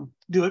and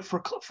do it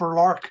for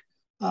LARC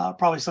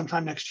probably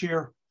sometime next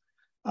year,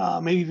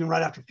 maybe even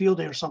right after field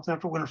day or something,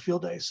 after winter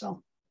field day.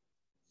 So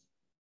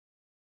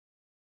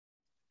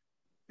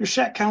your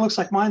shack kind of looks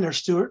like mine there,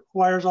 Stuart.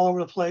 Wires all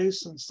over the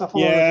place and stuff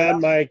all over the Yeah,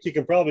 place. Mike, you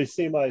can probably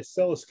see my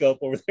oscilloscope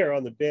over there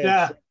on the bench.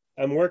 Yeah.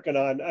 I'm working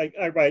on,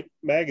 I write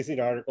magazine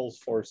articles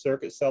for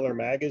Circuit Seller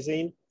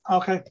magazine.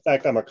 Okay. In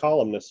fact, I'm a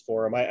columnist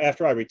for them.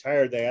 After I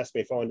retired, they asked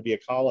me if I wanted to be a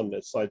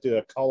columnist. So I do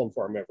a column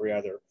for them every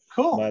other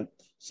month.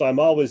 So I'm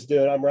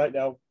right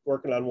now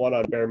working on one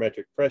on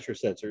barometric pressure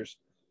sensors.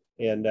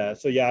 And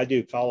so, yeah, I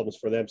do columns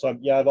for them. So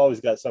I've always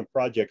got some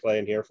project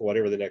laying here for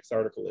whatever the next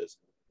article is.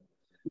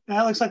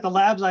 That looks like the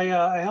labs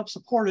I help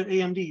support at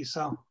AMD.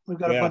 So we've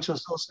got a bunch of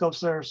oscilloscopes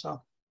there. So of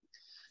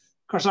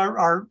course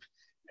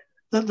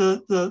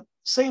the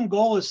same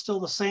goal is still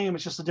the same.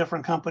 It's just a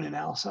different company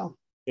now. So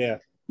yeah,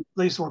 at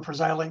least work for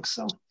Xilinx.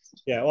 So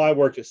yeah, well, I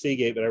worked at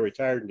Seagate, but I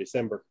retired in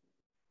December.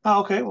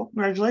 Oh, okay. Well,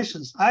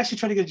 congratulations. I actually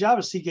tried to get a job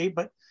at Seagate,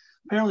 but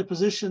apparently the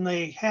position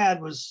they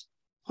had was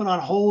put on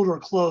hold or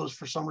closed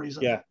for some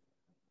reason. Yeah.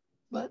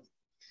 But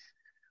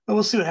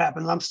we'll see what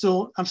happens. I'm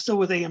still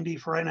with AMD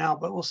for right now,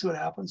 but we'll see what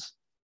happens.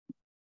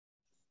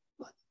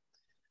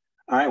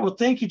 All right. Well,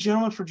 thank you,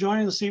 gentlemen, for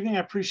joining this evening. I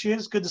appreciate it.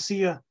 It's good to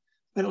see you.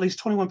 At least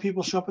 21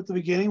 people show up at the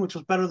beginning, which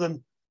was better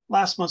than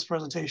last month's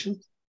presentation.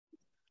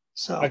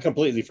 So I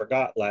completely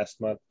forgot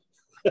last month.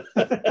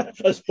 I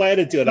was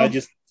planning to, and I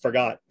just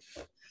forgot.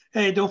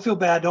 Hey, don't feel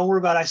bad. Don't worry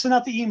about it. I sent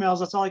out the emails.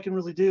 That's all I can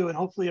really do, and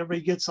hopefully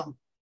everybody gets them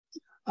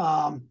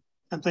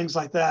and things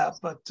like that.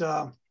 But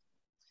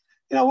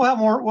you know, we'll have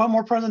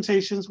more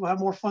presentations. We'll have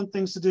more fun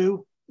things to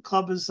do. The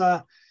club is, you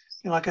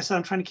know, like I said,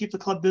 I'm trying to keep the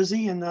club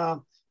busy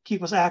and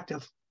keep us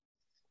active.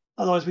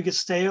 Otherwise, we get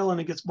stale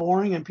and it gets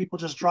boring, and people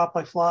just drop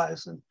like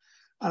flies, and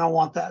I don't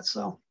want that.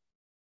 So,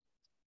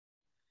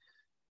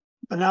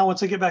 but now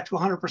once I get back to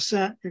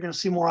 100%, you're going to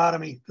see more out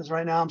of me, because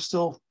right now I'm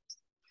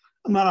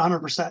not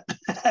 100%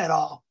 at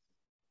all.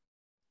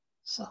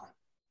 So,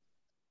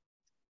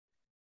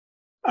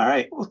 all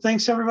right. Well,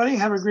 thanks everybody.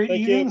 Have a great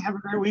evening. Have a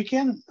great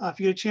weekend. If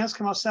you get a chance,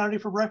 come out Saturday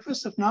for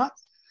breakfast. If not,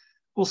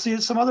 we'll see you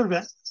at some other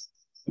event.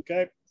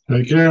 Okay.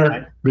 Take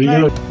care. Be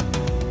good.